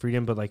is like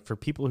freedom. But like for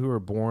people who are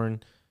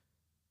born,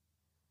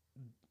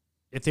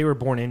 if they were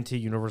born into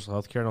universal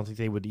healthcare, I don't think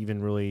they would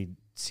even really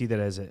see that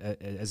as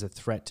a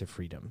threat to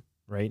freedom,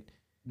 right?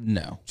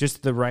 No.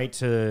 Just the right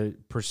to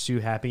pursue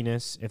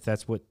happiness, if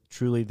that's what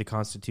truly the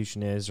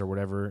Constitution is, or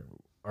whatever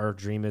our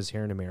dream is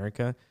here in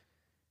America.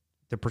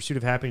 The pursuit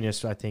of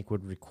happiness, I think,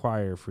 would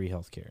require free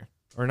healthcare,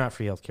 or not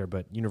free healthcare,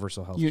 but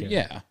universal healthcare.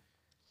 Yeah.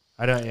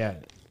 I don't. Yeah.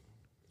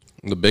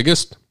 The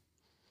biggest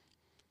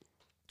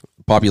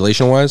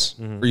population-wise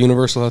for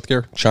universal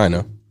healthcare,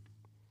 China.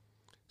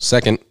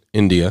 Second,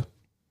 India.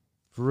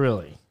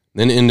 Really.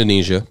 Then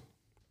Indonesia.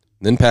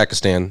 Then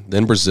Pakistan.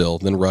 Then Brazil.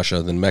 Then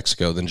Russia. Then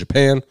Mexico. Then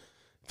Japan.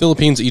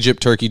 Philippines,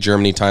 Egypt, Turkey,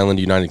 Germany, Thailand,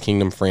 United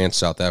Kingdom, France,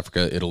 South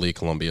Africa, Italy,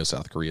 Colombia,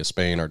 South Korea,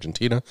 Spain,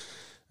 Argentina,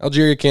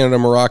 Algeria, Canada,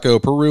 Morocco,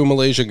 Peru,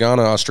 Malaysia,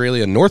 Ghana,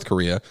 Australia, North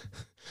Korea,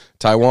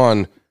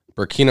 Taiwan,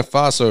 Burkina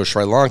Faso,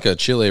 Sri Lanka,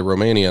 Chile,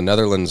 Romania,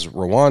 Netherlands,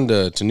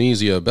 Rwanda,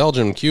 Tunisia,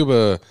 Belgium,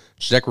 Cuba,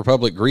 Czech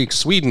Republic, Greece,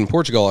 Sweden,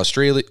 Portugal,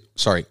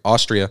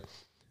 Austria,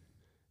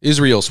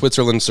 Israel,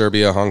 Switzerland,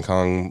 Serbia, Hong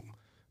Kong,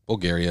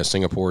 Bulgaria,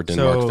 Singapore,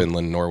 Denmark,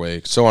 Finland,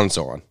 Norway, so on and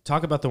so on.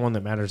 Talk about the one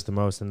that matters the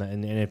most,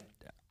 and if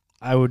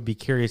I would be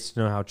curious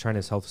to know how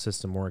China's health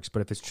system works.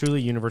 But if it's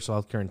truly universal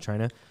healthcare in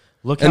China,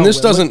 look. And this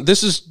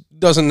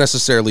doesn't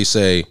necessarily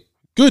say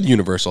good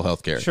universal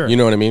health care. Sure. You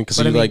know what I mean? Because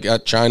But you I mean- like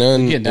got China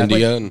and Again, that's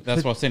India like- and that's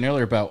what I was saying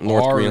earlier about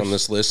North Korea ours. on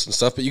this list and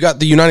stuff. But you got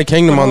the United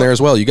Kingdom on there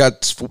as well. You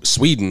got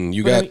Sweden.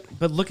 You But, I got mean,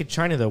 but look at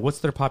China though. What's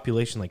their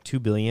population? Like 2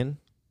 billion.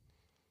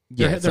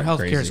 Yeah, Their it's something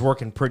healthcare is crazy.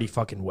 working pretty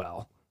fucking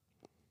well.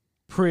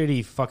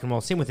 Pretty fucking well.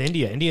 Same with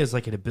India. India is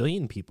like at 1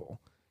 billion people.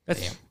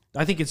 That's.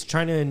 I think it's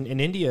China and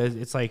India.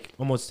 It's like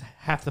almost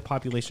half the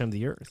population of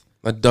the earth.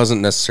 that doesn't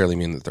necessarily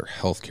mean that their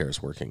health care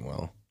is working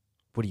well.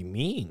 What do you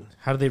mean?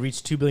 How do they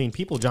reach 2 billion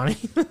people, Johnny?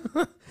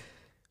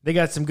 They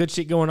got some good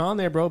shit going on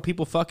there, bro.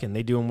 People fucking,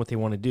 they doing what they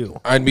want to do.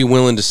 I'd be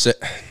willing to say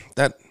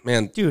that,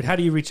 man. Dude, how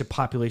do you reach a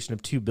population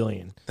of 2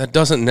 billion? That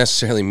doesn't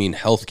necessarily mean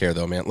healthcare,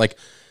 though, man. Like,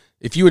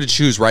 if you were to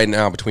choose right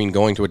now between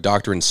going to a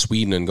doctor in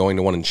Sweden and going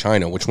to one in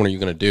China, which one are you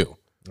going to do?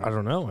 I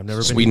don't know. I've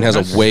never Sweden been.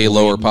 has a way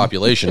lower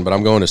population, but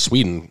I'm going to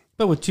Sweden.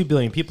 But with 2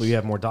 billion people, you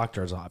have more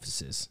doctors'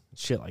 offices,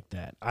 shit like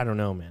that. I don't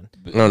know, man.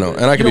 No,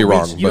 and I could be don't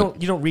wrong, reach-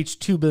 but you don't reach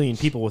 2 billion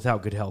people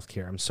without good health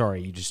care. I'm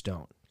sorry, you just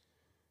don't.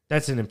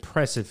 That's an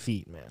impressive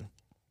feat, man.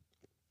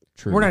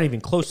 True. We're not even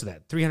close to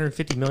that.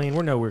 350 million.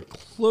 We're nowhere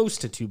close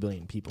to 2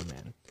 billion people,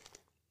 man.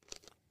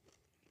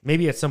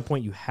 Maybe at some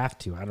point you have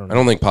to. I don't know. I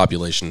don't think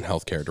population and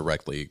healthcare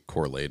directly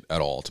correlate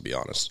at all, to be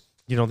honest.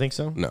 You don't think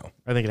so? No.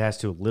 I think it has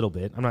to a little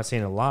bit. I'm not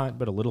saying a lot,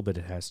 but a little bit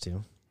it has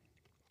to.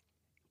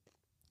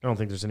 I don't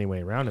think there's any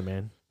way around it,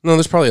 man. No,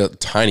 there's probably a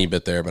tiny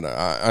bit there, but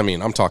I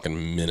mean, I'm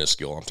talking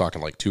minuscule. I'm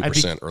talking like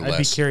 2% or I'd be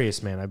less.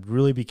 curious, man. I'd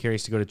really be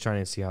curious to go to China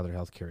and see how their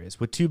healthcare is.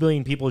 With 2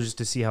 billion people, just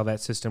to see how that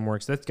system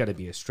works, that's got to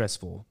be a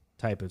stressful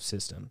type of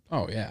system.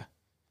 Oh yeah.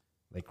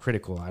 Like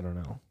critical, I don't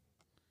know.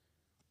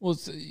 Well,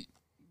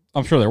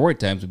 I'm sure their wait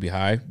times would be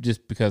high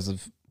just because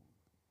of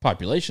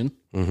population.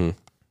 Mm-hmm.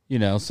 You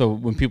know, so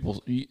when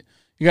people, you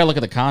got to look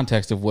at the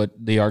context of what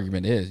the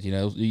argument is. You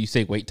know, you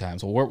say wait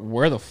times. Well,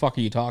 where the fuck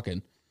are you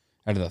talking?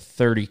 Out of the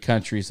 30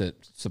 countries that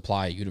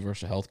supply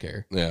universal health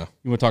care. Yeah.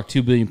 You want to talk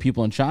 2 billion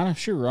people in China?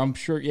 Sure, I'm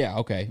sure. Yeah,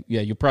 okay. Yeah,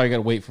 you probably got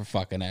to wait for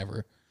fucking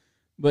ever.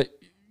 But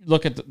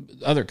look at the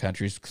other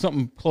countries,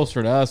 something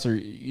closer to us, or,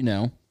 you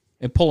know,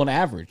 and pull an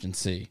average and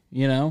see,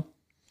 you know?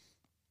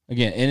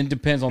 Again, and it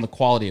depends on the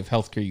quality of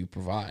healthcare you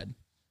provide.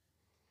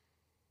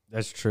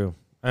 That's true.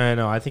 I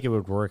know. I think it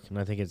would work, and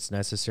I think it's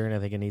necessary, and I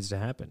think it needs to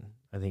happen.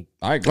 I think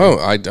I agree. Oh,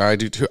 I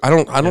do too. I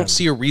don't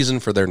see a reason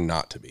for there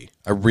not to be.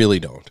 I really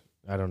don't.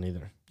 I don't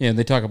either. Yeah, and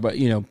they talk about,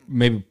 you know,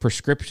 maybe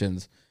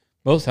prescriptions.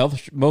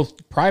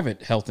 Most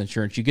private health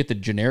insurance, you get the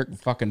generic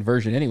fucking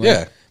version anyway.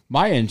 Yeah.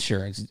 My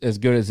insurance, as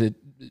good as it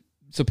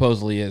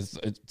supposedly is,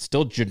 it's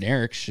still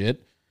generic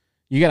shit.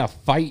 You gotta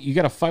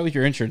fight with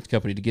your insurance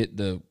company to get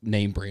the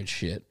name brand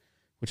shit,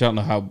 which I don't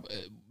know how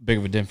big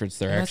of a difference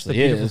there That's the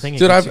actually beautiful is. thing. It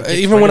Dude, gets you- gets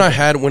even rid when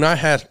of I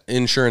had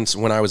insurance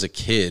when I was a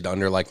kid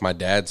under like my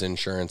dad's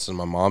insurance and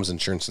my mom's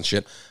insurance and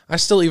shit, I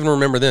still even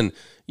remember then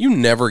you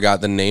never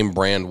got the name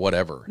brand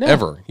whatever No,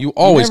 ever. You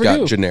always never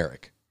got do.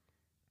 generic,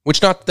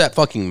 which not that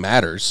fucking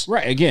matters.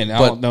 Right. Again, I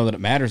But- don't know that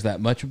it matters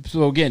that much.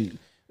 So again,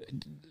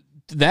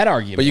 that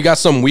argument. But you got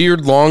some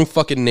weird long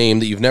fucking name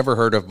that you've never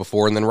heard of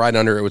before, and then right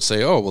under it would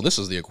say, "Oh, well, this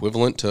is the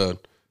equivalent to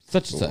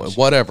such and such.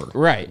 whatever."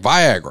 Right.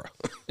 Viagra.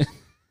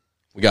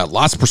 We got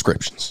lots of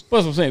prescriptions.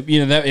 Well, that's what I'm saying.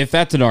 You know, if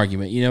that's an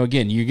argument, you know,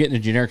 again, you're getting a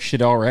generic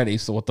shit already,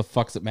 so what the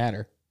fuck's it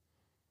matter?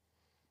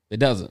 It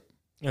doesn't.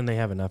 And they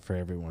have enough for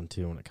everyone,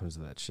 too, when it comes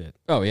to that shit.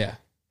 Oh, yeah.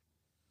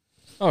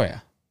 Oh, yeah.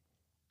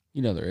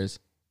 You know there is.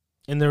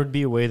 And there would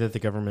be a way that the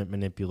government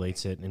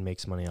manipulates it and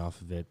makes money off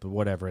of it. But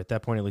whatever. At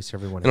that point, at least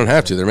everyone... They don't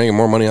have to. They're making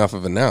more money off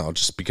of it now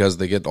just because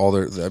they get all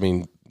their, I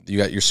mean, you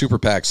got your super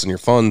PACs and your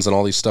funds and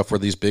all these stuff where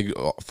these big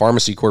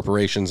pharmacy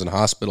corporations and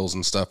hospitals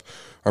and stuff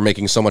are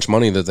making so much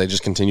money that they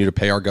just continue to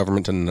pay our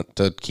government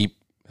to keep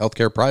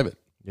healthcare private.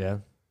 Yeah.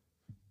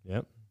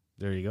 Yep.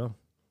 There you go.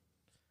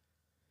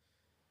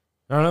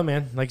 I don't know,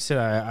 man. Like I said,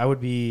 I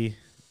would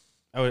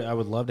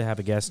love to have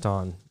a guest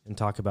on and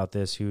talk about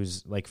this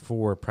who's like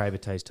for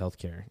privatized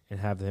healthcare and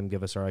have them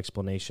give us our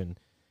explanation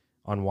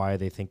on why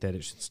they think that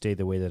it should stay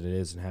the way that it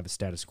is and have a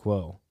status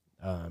quo.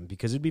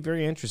 Because it'd be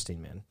very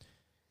interesting, man.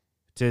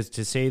 To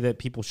say that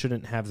people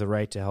shouldn't have the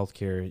right to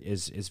healthcare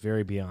is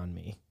very beyond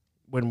me.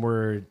 When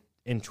we're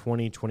in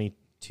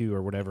 2022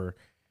 or whatever,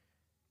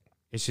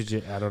 it should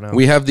just, I don't know.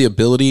 We have the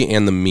ability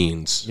and the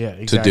means Yeah,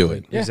 to exactly. do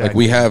it. Yeah. Like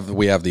we have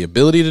the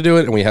ability to do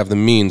it and we have the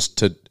means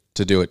to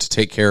do it, to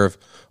take care of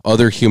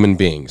other human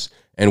beings.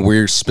 And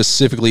we're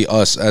specifically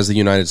us as the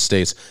United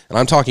States. And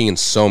I'm talking in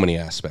so many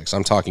aspects.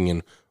 I'm talking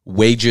in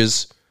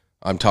wages.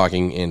 I'm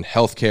talking in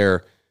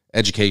healthcare,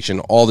 education,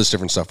 all this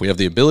different stuff. We have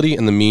the ability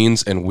and the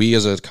means, and we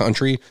as a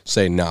country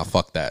say, nah,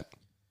 fuck that.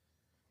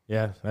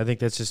 Yeah, I think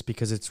that's just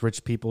because it's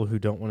rich people who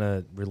don't want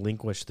to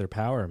relinquish their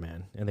power,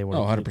 man, and they want.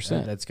 Oh, to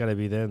 100%. That's got to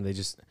be them. They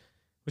just,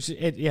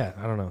 yeah,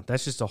 I don't know.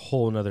 That's just a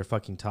whole nother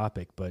fucking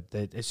topic. But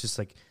it's just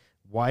like,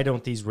 why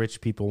don't these rich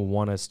people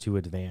want us to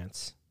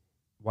advance?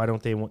 Why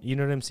don't they want? You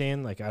know what I'm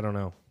saying? Like, I don't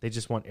know. They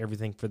just want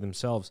everything for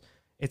themselves.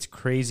 It's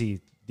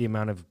crazy the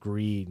amount of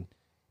greed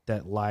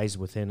that lies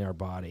within our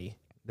body,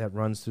 that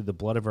runs through the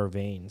blood of our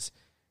veins,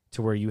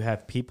 to where you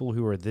have people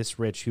who are this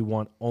rich who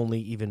want only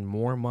even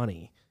more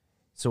money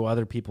so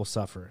other people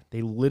suffer.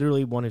 They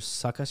literally want to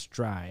suck us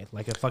dry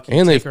like a fucking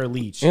And tick or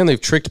leech. And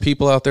they've tricked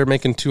people out there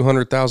making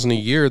 $200,000 a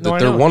year that I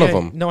they're know. one of Yeah,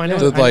 them. No, I know.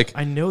 That, like,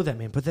 I know that,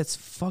 man. But that's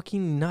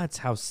fucking nuts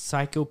how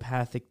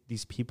psychopathic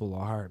these people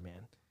are,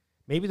 man.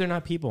 Maybe they're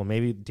not people.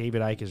 Maybe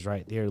David Icke is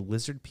right. They are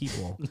lizard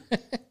people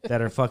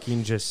that are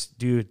fucking just,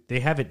 dude,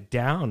 they have it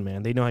down,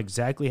 man. They know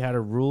exactly how to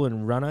rule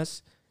and run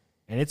us,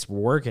 and it's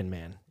working,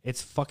 man.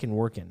 It's fucking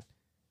working.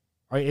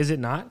 Is it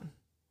not?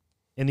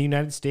 In the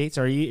United States,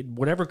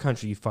 whatever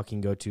country you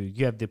fucking go to,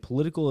 you have the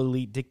political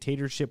elite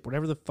dictatorship,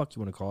 whatever the fuck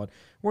you want to call it.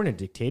 We're in a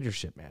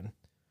dictatorship, man.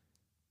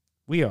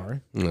 We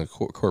are.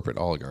 Corporate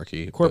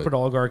oligarchy. Corporate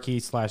oligarchy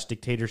 /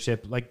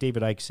 dictatorship. Like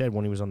David Icke said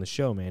when he was on the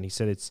show, man, he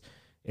said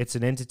it's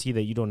an entity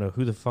that you don't know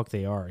who the fuck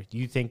they are. Do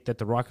you think that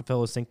the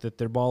Rockefellers think that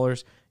they're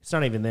ballers? It's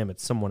not even them.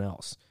 It's someone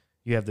else.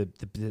 You have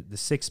the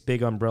 6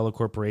 big umbrella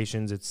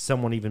corporations. It's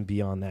someone even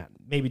beyond that.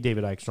 Maybe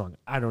David Icke's wrong.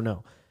 I don't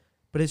know.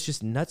 But it's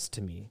just nuts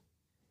to me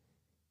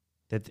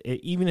that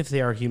even if they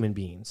are human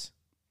beings,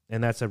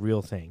 and that's a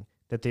real thing,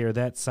 that they are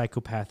that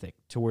psychopathic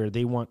to where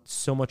they want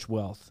so much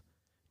wealth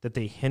that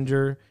they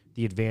hinder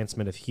the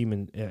advancement of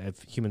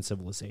human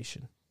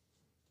civilization.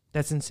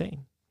 That's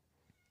insane.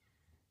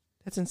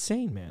 That's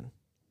insane, man.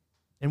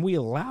 And we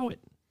allow it.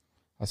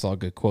 I saw a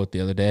good quote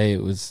the other day.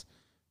 It was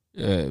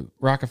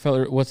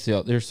Rockefeller.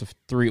 There's the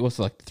 3. What's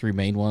like the 3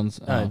 main ones?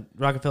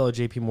 Rockefeller,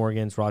 J.P.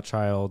 Morgan's,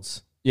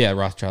 Rothschilds. Yeah,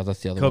 Rothschilds. That's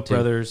the other Koch one. Koch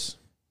brothers.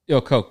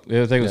 Koch.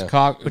 I think it was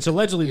Koch. Which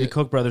allegedly the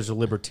Koch brothers are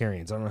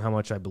libertarians. I don't know how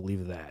much I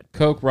believe that.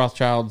 Koch,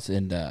 Rothschilds,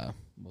 and what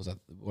was that?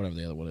 Whatever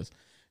the other one is.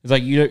 It's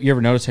like you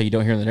ever notice how you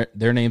don't hear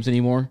their names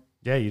anymore?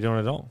 Yeah, you don't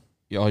at all.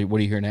 What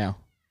do you hear now?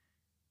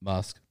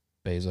 Musk,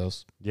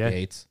 Bezos,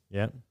 Gates.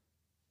 Yeah.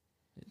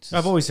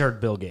 I've always heard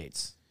Bill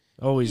Gates.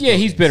 Always. Yeah,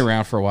 he's been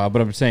around for a while,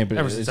 but I'm saying,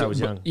 ever since I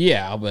was young.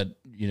 Yeah, but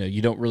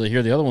you don't really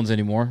hear the other ones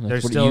anymore. They're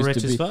still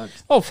rich as fuck.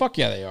 Oh fuck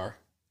yeah, they are.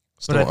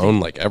 Still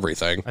own like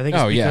everything. I think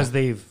it's because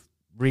they've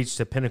reached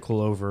a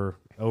pinnacle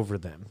over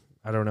them.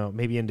 I don't know,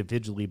 maybe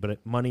individually,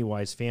 but money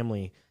wise,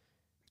 family.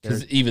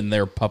 Because even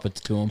they're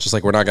puppets to them. Just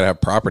like we're not going to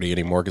have property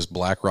anymore because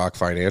BlackRock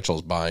Financial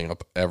is buying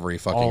up every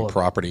fucking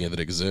property that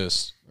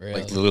exists.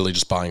 Really? Like literally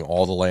just buying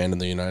all the land in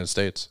the United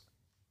States.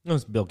 No,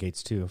 it's Bill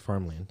Gates too,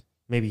 farmland.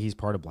 Maybe he's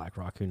part of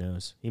BlackRock. Who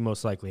knows? He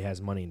most likely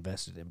has money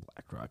invested in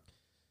BlackRock.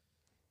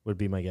 Would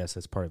be my guess.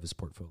 That's part of his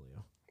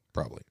portfolio.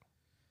 Probably.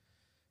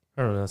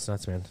 I don't know. That's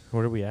nuts, man.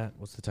 Where are we at?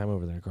 What's the time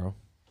over there, Carl?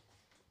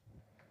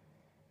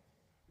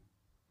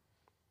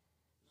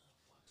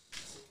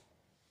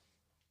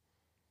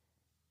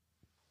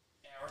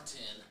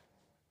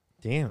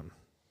 Damn.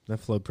 That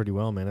flowed pretty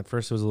well, man. At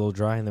first it was a little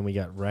dry, and then we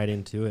got right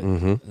into it.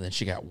 Mm-hmm. And then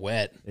she got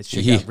wet.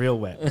 She got real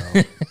wet,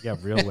 bro.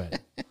 Got real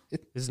wet.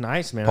 This is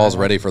nice, man. Paul's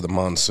ready for the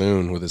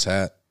monsoon with his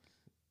hat.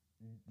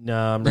 No,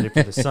 I'm ready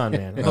for the sun,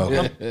 man.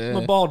 I'm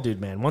a bald dude,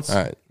 man.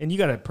 Right. And you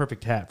got a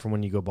perfect hat from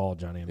when you go bald,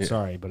 Johnny. I'm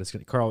sorry, but it's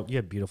Carl, you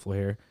have beautiful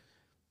hair.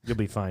 You'll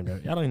be fine, bro. I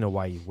don't even know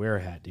why you wear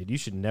a hat, dude. You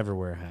should never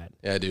wear a hat.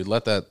 Yeah, dude.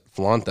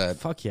 flaunt that.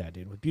 Fuck yeah,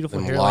 dude. With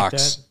beautiful hair locks.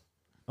 like that.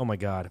 Oh my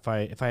god, if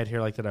I had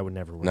hair like that, I would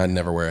never wear. I'd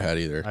never wear a hat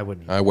either. I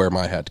wouldn't. I wear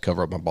my hat to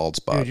cover up my bald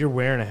spot. Dude, you're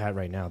wearing a hat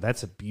right now.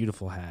 That's a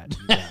beautiful hat.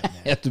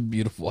 That's a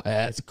beautiful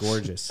hat. It's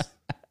gorgeous.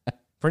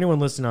 For anyone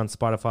listening on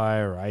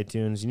Spotify or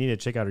iTunes, you need to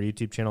check out our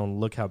YouTube channel and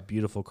look how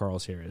beautiful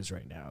Carl's hair is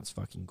right now. It's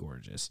fucking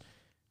gorgeous.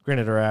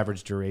 Granted, our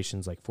average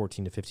duration's like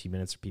 14 to 15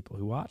 minutes for people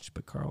who watch,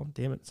 but Carl,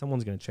 damn it,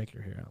 someone's gonna check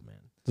your hair out, man.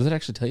 Does it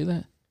actually tell you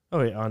that? Oh,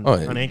 wait, on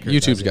Anchor.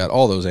 YouTube's got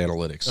all those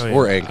analytics,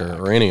 or Anchor,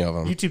 or any of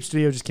them. YouTube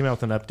Studio just came out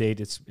with an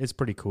update. It's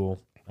pretty cool.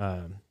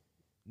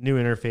 New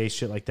interface,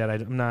 shit like that.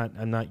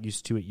 I'm not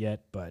used to it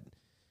yet, but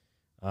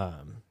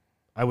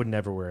I would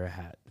never wear a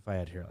hat if I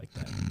had hair like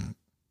that.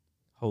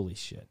 Holy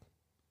shit.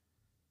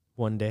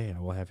 One day I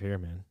will have hair,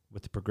 man.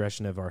 With the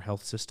progression of our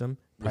health system,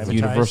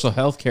 universal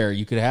health care,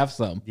 you could have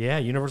some. Yeah,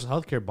 universal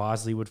health care.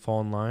 Bosley would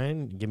fall in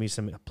line. Give me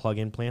some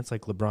plug-in plants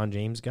like LeBron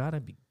James got.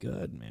 I'd be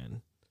good,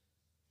 man.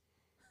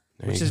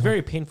 Which is a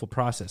very painful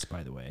process,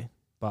 by the way.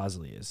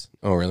 Bosley is.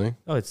 Oh, really?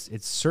 Oh, it's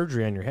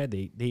surgery on your head.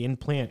 They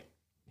implant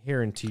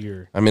hair into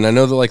your... I mean, I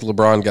know that like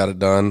LeBron got it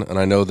done, and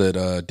I know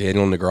that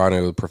Daniel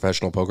Negreanu, the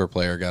professional poker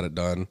player, got it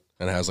done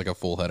and has like a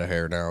full head of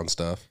hair now and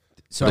stuff.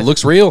 So it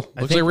looks real.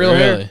 Looks like real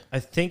hair. I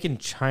think in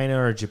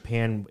China or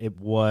Japan, it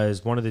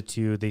was one of the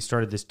two. They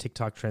started this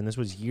TikTok trend. This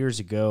was years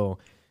ago,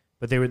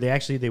 but they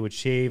would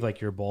shave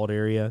like your bald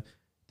area.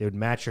 They would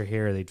match your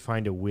hair. They'd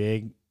find a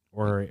wig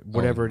or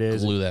whatever it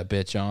is. Glue that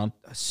bitch on.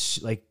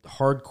 Like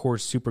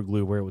hardcore super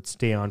glue where it would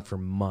stay on for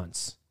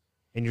months.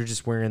 And you're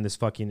just wearing this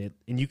fucking...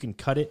 And you can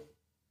cut it,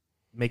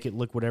 make it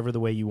look whatever the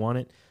way you want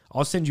it.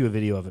 I'll send you a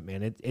video of it,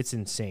 man. It's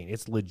insane.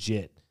 It's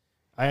legit.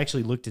 I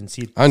actually looked and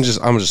see. I'm just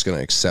going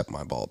to accept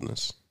my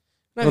baldness.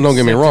 Don't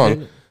get me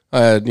wrong.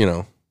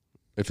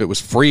 If it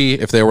was free,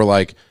 if it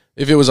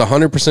was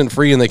 100%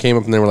 free and they came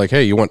up and they were like,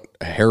 hey, you want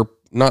hair,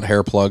 not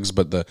hair plugs,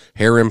 but the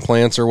hair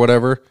implants or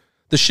whatever,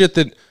 the shit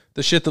that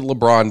the shit that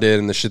LeBron did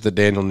and the shit that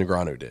Daniel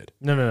Negreanu did.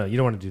 No. You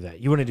don't want to do that.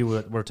 You want to do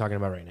what we're talking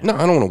about right now. No,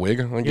 I don't want a wig.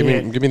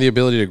 Give me the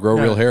ability to grow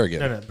real hair again.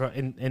 No, bro.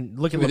 And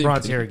look at Give me the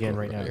LeBron's hair ability to again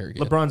grow right now. hair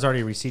again. LeBron's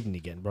already receding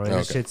again, bro. And That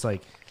Okay. shit's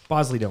like,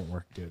 Bosley don't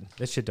work, dude.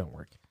 That shit don't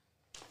work.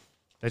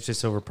 That's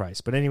just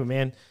overpriced. But anyway,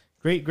 man,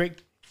 great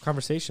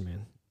conversation,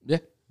 man. Yeah.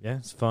 Yeah,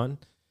 it's fun.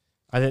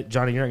 I think,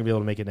 Johnny, you're not going to be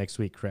able to make it next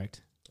week,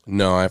 correct?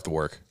 No, I have to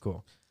work.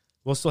 Cool.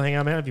 We'll still hang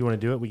out, man. If you want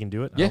to do it, we can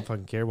do it. I Yeah. don't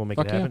fucking care. We'll make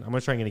Fuck it happen. yeah. I'm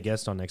going to try and get a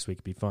guest on next week.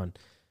 It'd be fun.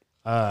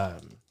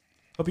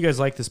 Hope you guys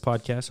like this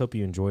podcast. Hope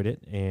you enjoyed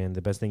it. And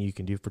the best thing you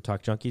can do for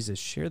Talk Junkies is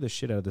share the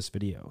shit out of this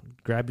video.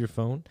 Grab your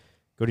phone,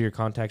 go to your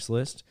contacts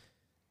list,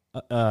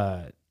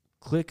 go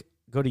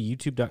to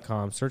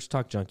youtube.com, search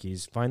Talk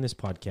Junkies, find this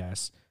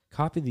podcast,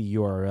 copy the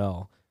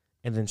URL,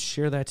 and then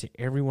share that to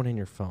everyone in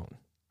your phone.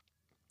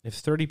 If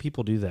 30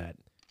 people do that,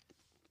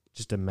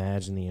 just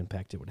imagine the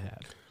impact it would have.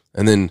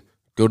 And then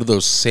go to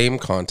those same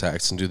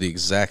contacts and do the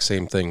exact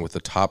same thing with the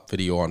top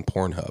video on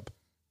Pornhub.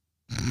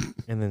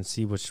 And then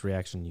see which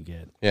reaction you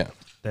get. Yeah.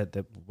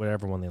 That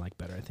whatever one they like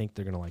better. I think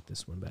they're gonna like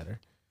this one better.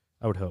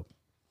 I would hope.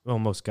 Well,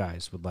 most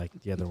guys would like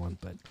the other one,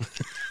 but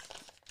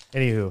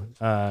anywho,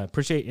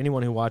 appreciate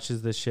anyone who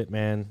watches this shit,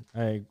 man.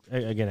 I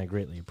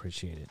greatly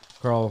appreciate it.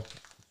 Carl,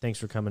 thanks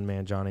for coming,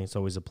 man. Johnny, it's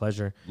always a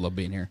pleasure. Love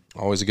being here.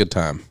 Always a good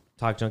time.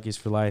 Talk Junkies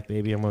for life,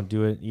 baby. I'm gonna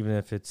do it, even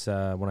if it's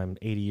when I'm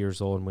 80 years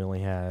old and we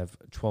only have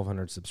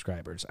 1,200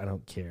 subscribers. I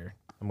don't care.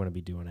 I'm gonna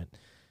be doing it.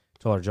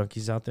 To all our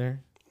junkies out there.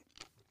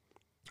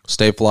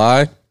 Stay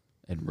fly.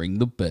 And ring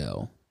the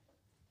bell.